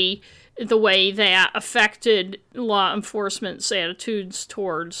way that affected law enforcement's attitudes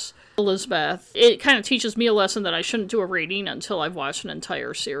towards Elizabeth. It kind of teaches me a lesson that I shouldn't do a rating until I've watched an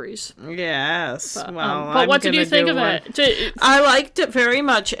entire series. Yes. But what did you think of it? I liked it very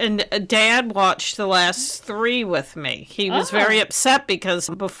much, and Dad watched the last 3 with me. He was very upset because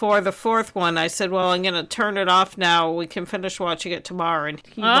before the 4th one, I said, well, I'm going to turn it off now. We can finish watching it tomorrow, and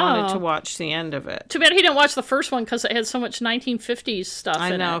he wanted to watch the end of it. Too bad he didn't watch the first one because it had so much 1950s stuff in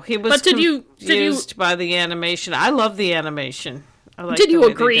it. I know. He was confused by the animation. I love the animation. Did you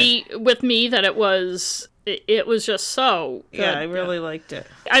agree with me that it was just so good? Yeah, I really liked it.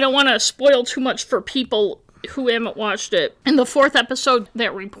 I don't want to spoil too much for people who haven't watched it. In the 4th episode,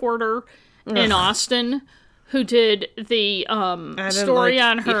 that reporter in Austin who did the story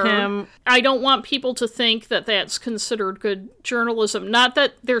on her, I don't want people to think that that's considered good journalism. Not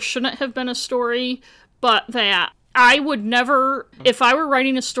that there shouldn't have been a story, but that I would never, if I were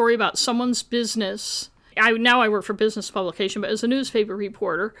writing a story about someone's business, now I work for business publication, but as a newspaper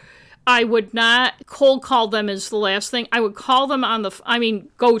reporter, I would not cold call them as the last thing. I would call them on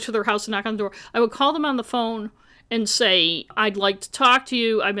go to their house and knock on the door. I would call them on the phone and say, I'd like to talk to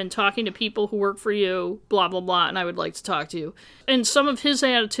you. I've been talking to people who work for you, blah, blah, blah, and I would like to talk to you. And some of his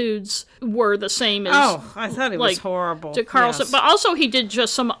attitudes were the same as... Oh, I thought it was horrible. To Carlson. Yes. But also he did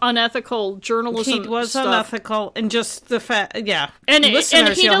just some unethical journalism He was stuff. Unethical, and just the fact... Yeah. And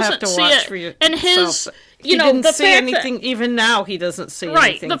listeners, he you'll doesn't have to see watch it. For yourself. And his... He didn't see anything. Even now, he doesn't see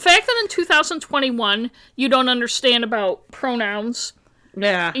anything. Right. The fact that in 2021, you don't understand about pronouns...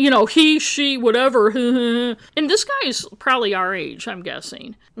 Yeah. He, she, whatever. And this guy is probably our age, I'm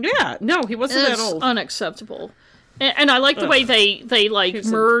guessing. Yeah. No, he wasn't that old. It's unacceptable. And I like the way they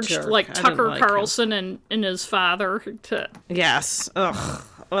merged, Tucker Carlson and his father. Yes. Ugh.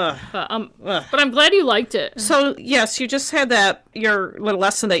 But I'm glad you liked it. So, yes, you just had your little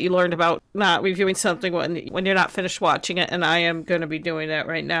lesson that you learned about not reviewing something when you're not finished watching it, and I am going to be doing that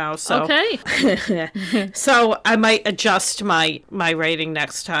right now. So. Okay. So I might adjust my rating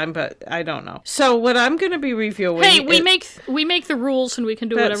next time, but I don't know. So what I'm going to be reviewing... Hey, we make the rules, and we can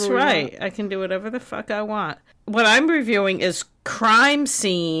do whatever we want. That's right. I can do whatever the fuck I want. What I'm reviewing is Crime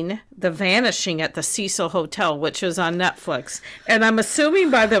Scene, The Vanishing at the Cecil Hotel, which is on Netflix. And I'm assuming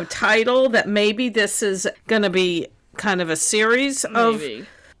by the title that maybe this is going to be kind of a series of...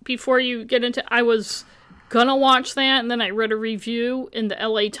 Before you get into... I was gonna watch that, and then I read a review in the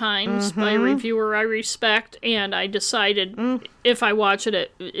LA Times by a reviewer I respect, and I decided if I watch it,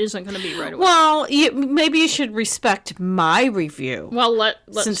 it isn't going to be right away. Well, maybe you should respect my review. Well, let's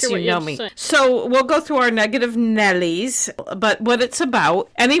since hear what you know me. Say. So we'll go through our negative Nellies, but what it's about,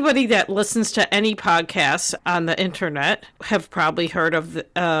 anybody that listens to any podcasts on the internet have probably heard of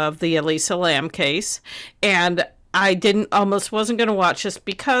the Elisa Lam case, and I wasn't going to watch this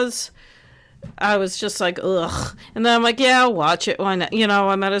because... I was just like, ugh. And then I'm like, yeah, I'll watch it. Why not?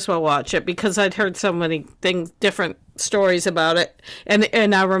 I might as well watch it because I'd heard so many different stories about it.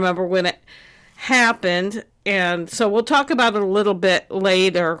 And I remember when it happened. And so we'll talk about it a little bit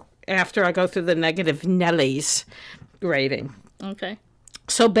later after I go through the negative Nellies rating. Okay.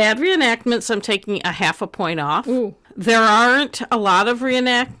 So bad reenactments, I'm taking a 0.5 point off. Ooh. There aren't a lot of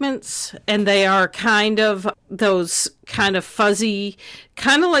reenactments, and they are kind of those kind of fuzzy,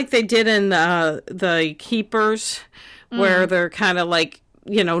 kind of like they did in the Keepers, where they're kind of like,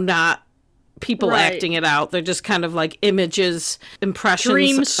 not people acting it out. They're just kind of like images,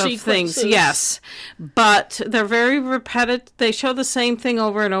 impressions of things. Yes. But they're very repetitive. They show the same thing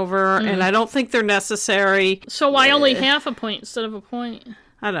over and over, and I don't think they're necessary. So why only 0.5 point instead of a point?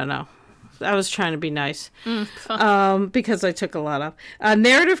 I don't know. I was trying to be nice because I took a lot off.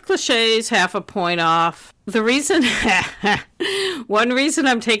 Narrative cliches, 0.5 point off. The reason, one reason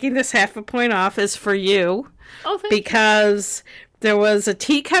I'm taking this 0.5 point off is for you. Oh, because there was a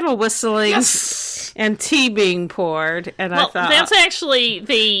tea kettle whistling and tea being poured, and I thought that's actually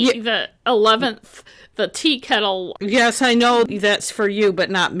the 11th. The tea kettle. Yes, I know that's for you, but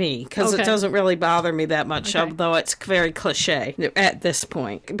not me, because it doesn't really bother me that much, although it's very cliche at this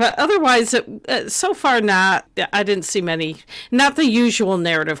point. But otherwise, so far not. I didn't see many, not the usual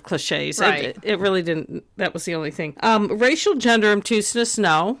narrative cliches. Right. It really didn't. That was the only thing. Racial gender obtuseness,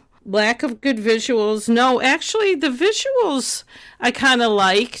 no. Lack of good visuals. No, actually, the visuals I kind of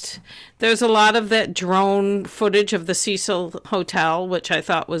liked. There's a lot of that drone footage of the Cecil Hotel, which I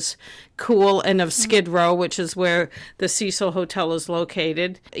thought was cool, and of Skid Row, which is where the Cecil Hotel is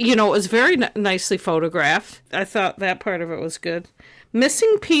located. You know, it was very nicely photographed. I thought that part of it was good.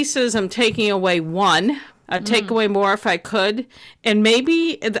 Missing pieces, I'm taking away one. I'd take away more if I could. And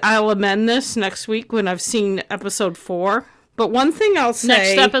maybe I'll amend this next week when I've seen episode 4. But one thing I'll say...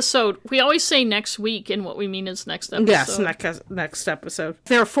 Next episode. We always say next week, and what we mean is next episode. Yes, next episode.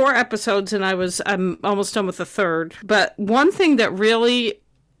 There are 4 episodes, and I'm almost done with the 3rd. But one thing that really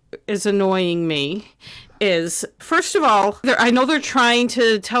is annoying me is, first of all, I know they're trying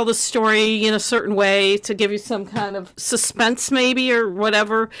to tell the story in a certain way to give you some kind of suspense maybe or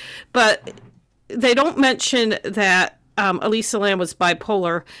whatever, but they don't mention that Elisa Lam was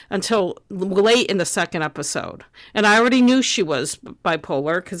bipolar until late in the 2nd episode. And I already knew she was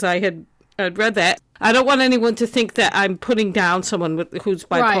bipolar because I'd read that. I don't want anyone to think that I'm putting down someone who's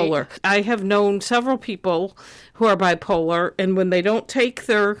bipolar. Right. I have known several people who are bipolar, and when they don't if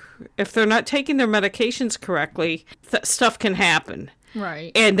they're not taking their medications correctly, stuff can happen.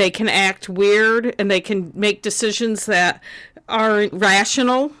 Right. And they can act weird, and they can make decisions that aren't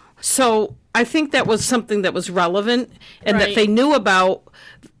rational. So I think that was something that was relevant and that they knew about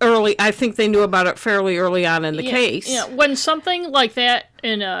early. I think they knew about it fairly early on in the case. Yeah, when something like that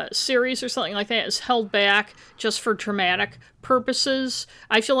in a series or something like that is held back just for dramatic purposes,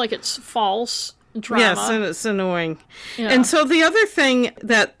 I feel like it's false drama. Yes, and it's annoying. Yeah. And so the other thing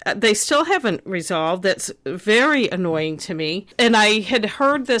that they still haven't resolved that's very annoying to me, and I had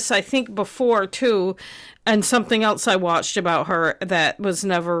heard this, I think, before, too, and something else I watched about her that was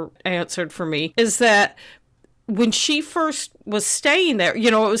never answered for me, is that when she first was staying there, you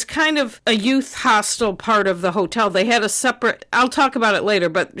know, it was kind of a youth hostel part of the hotel. They had a separate, I'll talk about it later,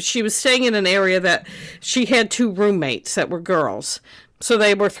 but she was staying in an area that she had 2 roommates that were girls. So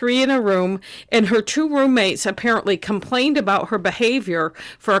they were 3 in a room, and her 2 roommates apparently complained about her behavior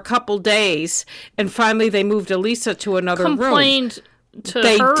for a couple days, and finally they moved Elisa to another room. Complained to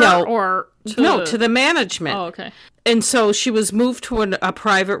her or to... No, to the management. Oh, okay. And so she was moved to a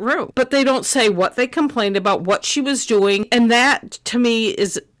private room. But they don't say what they complained about, what she was doing. And that, to me,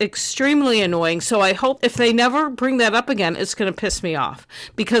 is extremely annoying. So I hope if they never bring that up again, it's going to piss me off.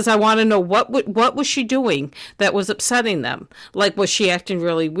 Because I want to know what was she doing that was upsetting them? Like, was she acting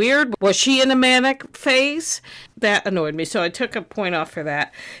really weird? Was she in a manic phase? That annoyed me. So I took a point off for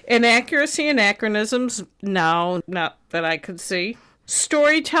that. Inaccuracy, anachronisms, no, not that I could see.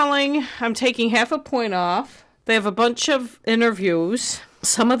 Storytelling, I'm taking half a point off. They have a bunch of interviews.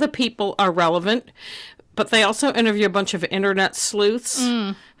 Some of the people are relevant, but they also interview a bunch of internet sleuths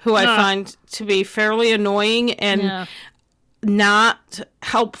who I find to be fairly annoying and not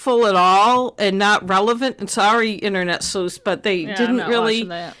helpful at all and not relevant. And sorry, internet sleuths, but they didn't really...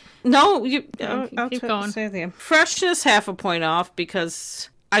 That. No, I'll keep going. Say them. Freshness, half a point off because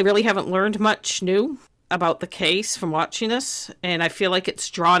I really haven't learned much new about the case from watching this, and I feel like it's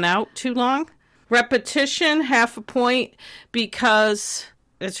drawn out too long. Repetition, half a point, because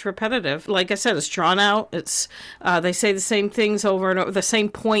it's repetitive. Like I said, it's drawn out. It's they say the same things over and over. The same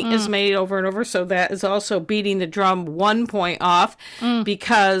point is made over and over, so that is also beating the drum 1 point off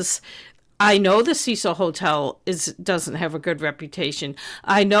because I know the Cecil Hotel doesn't have a good reputation.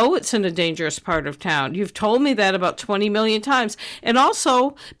 I know it's in a dangerous part of town. You've told me that about 20 million times. And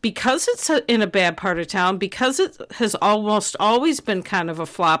also, because it's in a bad part of town, because it has almost always been kind of a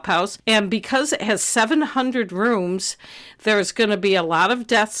flop house, and because it has 700 rooms, there's going to be a lot of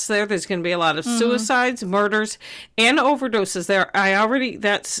deaths there. There's going to be a lot of suicides, murders, and overdoses there.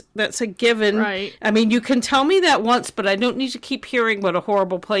 That's a given. Right. I mean, you can tell me that once, but I don't need to keep hearing what a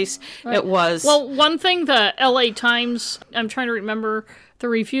horrible place it was. Well, one thing the LA Times, I'm trying to remember the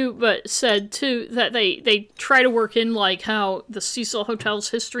review, but said too that they try to work in like how the Cecil Hotel's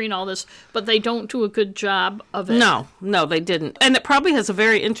history and all this, but they don't do a good job of it. No, they didn't. And it probably has a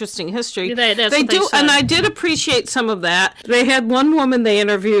very interesting history. They do, and I did appreciate some of that. They had one woman they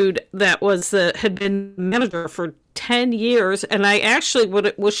interviewed that had been manager for 10 years, and I actually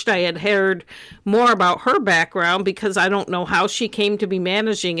wished I had heard more about her background because I don't know how she came to be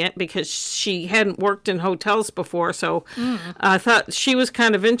managing it because she hadn't worked in hotels before, so I thought she was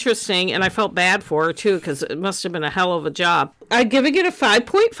kind of interesting, and I felt bad for her too because it must have been a hell of a job. I'm giving it a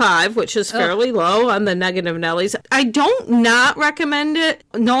 5.5, which is fairly low on the negative Nellies. I don't not recommend it.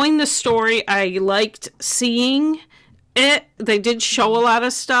 Knowing the story, I liked seeing it. They did show a lot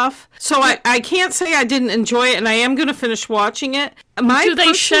of stuff. So I can't say I didn't enjoy it, and I am going to finish watching it. Do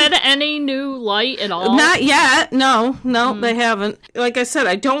they shed any new light at all? Not yet. No, they haven't. Like I said,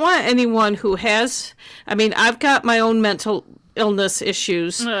 I don't want anyone who has... I mean, I've got my own mental illness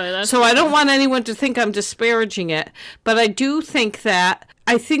issues, so I don't want anyone to think I'm disparaging it. But I do think that...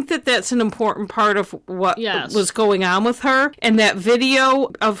 I think that that's an important part of what was going on with her. And that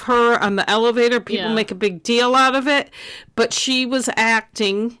video of her on the elevator, people make a big deal out of it. But she was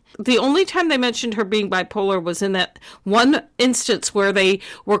acting. The only time they mentioned her being bipolar was in that one instance where they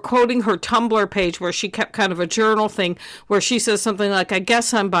were quoting her Tumblr page where she kept kind of a journal thing where she says something like, I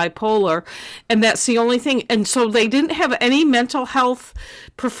guess I'm bipolar. And that's the only thing. And so they didn't have any mental health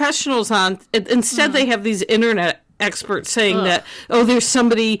professionals on. Instead, they have these internet experts saying that,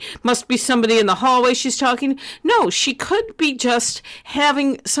 must be somebody in the hallway she's talking. No, she could be just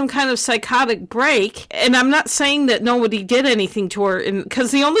having some kind of psychotic break. And I'm not saying that nobody did anything to her,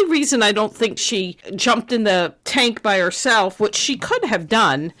 because the only reason I don't think she jumped in the tank by herself, which she could have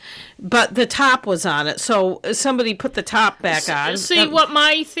done, but the top was on it. So somebody put the top back on. See, what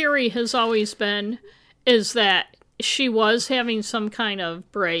my theory has always been is that she was having some kind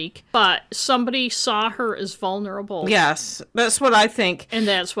of break, but somebody saw her as vulnerable. Yes, that's what I think. And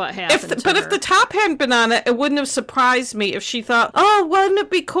that's what happened But if the top hadn't been on it, it wouldn't have surprised me if she thought, oh, wouldn't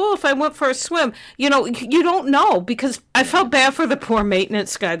it be cool if I went for a swim? You know, you don't know, because I felt bad for the poor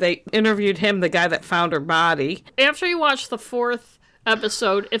maintenance guy. They interviewed him, the guy that found her body. After you watch the 4th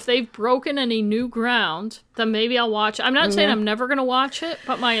episode, if they've broken any new ground, then maybe I'll watch it. I'm not saying I'm never going to watch it,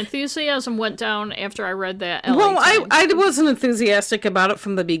 but my enthusiasm went down after I read that. I wasn't enthusiastic about it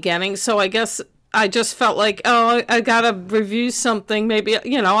from the beginning, so I guess I just felt like, oh, I gotta review something. Maybe,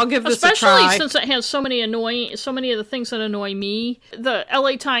 I'll give this a try. Especially since it has so many of the things that annoy me. The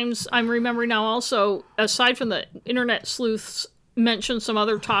LA Times, I'm remembering now also, aside from the internet sleuths, mentioned some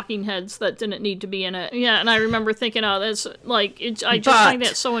other talking heads that didn't need to be in it. Yeah, and I remember thinking, oh, that's like, I just find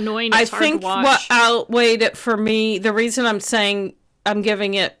that so annoying. It's hard to watch. I think what outweighed it for me, the reason I'm saying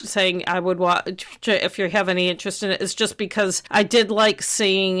I would watch if you have any interest in it, is just because I did like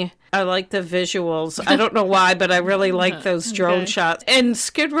seeing... I like the visuals. I don't know why, but I really like those drone shots. And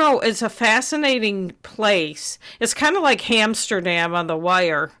Skid Row is a fascinating place. It's kind of like Amsterdam on The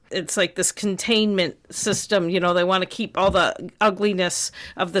Wire. It's like this containment system. They want to keep all the ugliness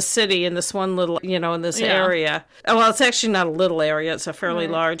of the city in this one little, in this area. Well, it's actually not a little area. It's a fairly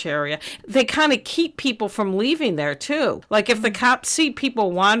large area. They kind of keep people from leaving there, too. Like, if the cops see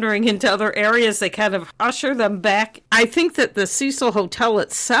people wandering into other areas, they kind of usher them back. I think that the Cecil Hotel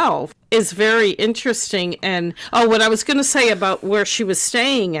itself is very interesting. And, what I was going to say about where she was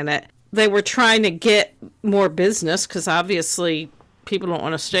staying in it, they were trying to get more business, because obviously people don't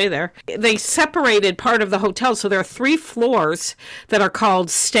want to stay there. They separated part of the hotel, so there are 3 floors that are called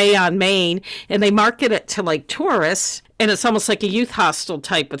Stay on Main, and they market it to, like, tourists, and it's almost like a youth hostel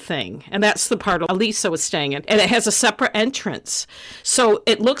type of thing. And that's the part Elisa was staying in. And it has a separate entrance. So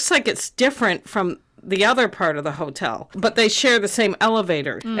it looks like it's different from the other part of the hotel, but they share the same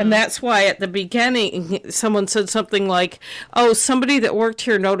elevator. And that's why at the beginning someone said something like, oh, somebody that worked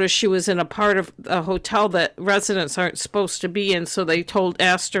here noticed she was in a part of a hotel that residents aren't supposed to be in, so they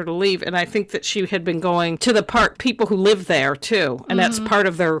asked her to leave. And I think that she had been going to the part people who live there too, and that's part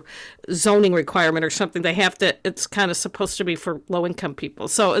of their zoning requirement or something. They have to, it's kind of supposed to be for low-income people.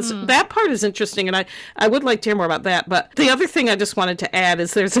 So that part is interesting, and I would like to hear more about that. But the other thing I just wanted to add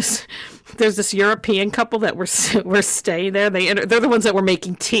is there's this European couple that were staying there. They're the ones that were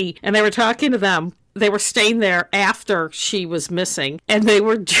making tea, and they were talking to them. They were staying there after she was missing, and they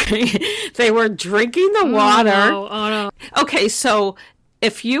were drinking the water. Oh no. Okay, so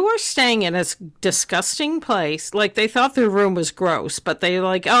if you were staying in a disgusting place, like they thought their room was gross, but they were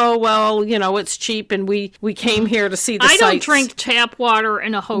like, oh, well, it's cheap and we came here to see the sights. I don't drink tap water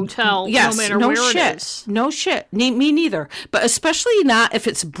in a hotel, no matter where it is. No shit. Me neither. But especially not if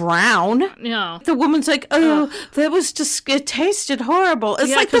it's brown. Yeah. The woman's like, oh, that was just, it tasted horrible.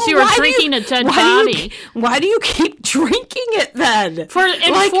 It's like, because you were drinking a dead body. Why do you keep drinking it then? For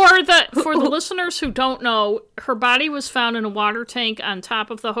the listeners who don't know, her body was found in a water tank on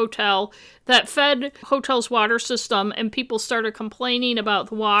top of the hotel that fed hotel's water system, and people started complaining about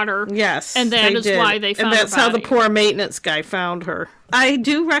the water. Yes, and that is why they found her body. And that's how the poor maintenance guy found her. I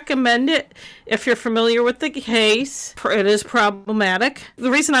do recommend it if you're familiar with the case. It is problematic.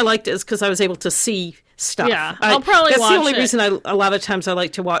 The reason I liked it is because I was able to see stuff. Yeah, I'll probably watch it. That's the only reason a lot of times I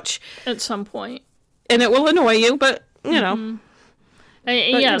like to watch. At some point. And it will annoy you, but,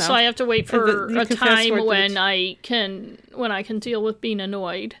 So I have to wait for a time when I can deal with being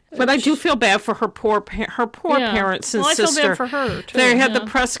annoyed. But I do feel bad for her poor parents and sister. I feel bad for her too. They had the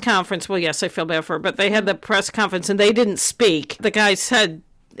press conference. Well, yes, I feel bad for her, but they had the press conference and they didn't speak. The guy said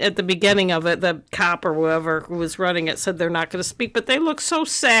at the beginning of it, the cop or whoever who was running it said they're not going to speak, but they looked so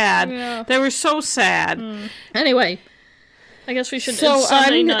sad. Yeah. They were so sad. Anyway, I guess we should. So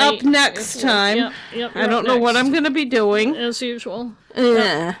I'm up next time. Yep, I don't know what I'm going to be doing. As usual.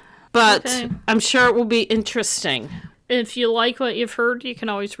 But I'm sure it will be interesting. If you like what you've heard, you can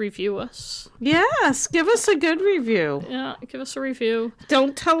always review us. Yes, give us a good review. Yeah, give us a review.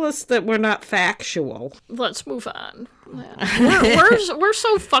 Don't tell us that we're not factual. Let's move on. We're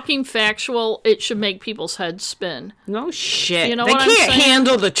so fucking factual, it should make people's heads spin. No shit. You know they what can't I'm saying?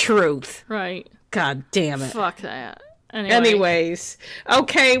 handle the truth. Right. God damn it. Fuck that. Anyways.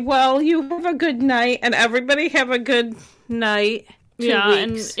 Okay, well, you have a good night, and everybody have a good night. 2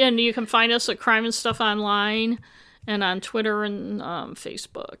 weeks. And you can find us at Crime and Stuff Online and on Twitter and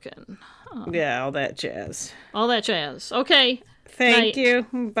Facebook and all that jazz. All that jazz. Okay. Thank you.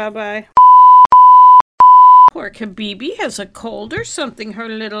 Bye-bye. Poor Kabibi has a cold or something. Her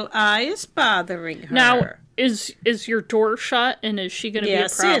little eye is bothering her. Now, is your door shut and is she going to be a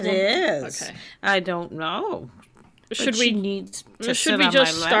problem? Yes, it is. Okay. I don't know. Should we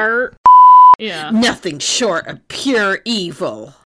start? Yeah. Nothing short of pure evil.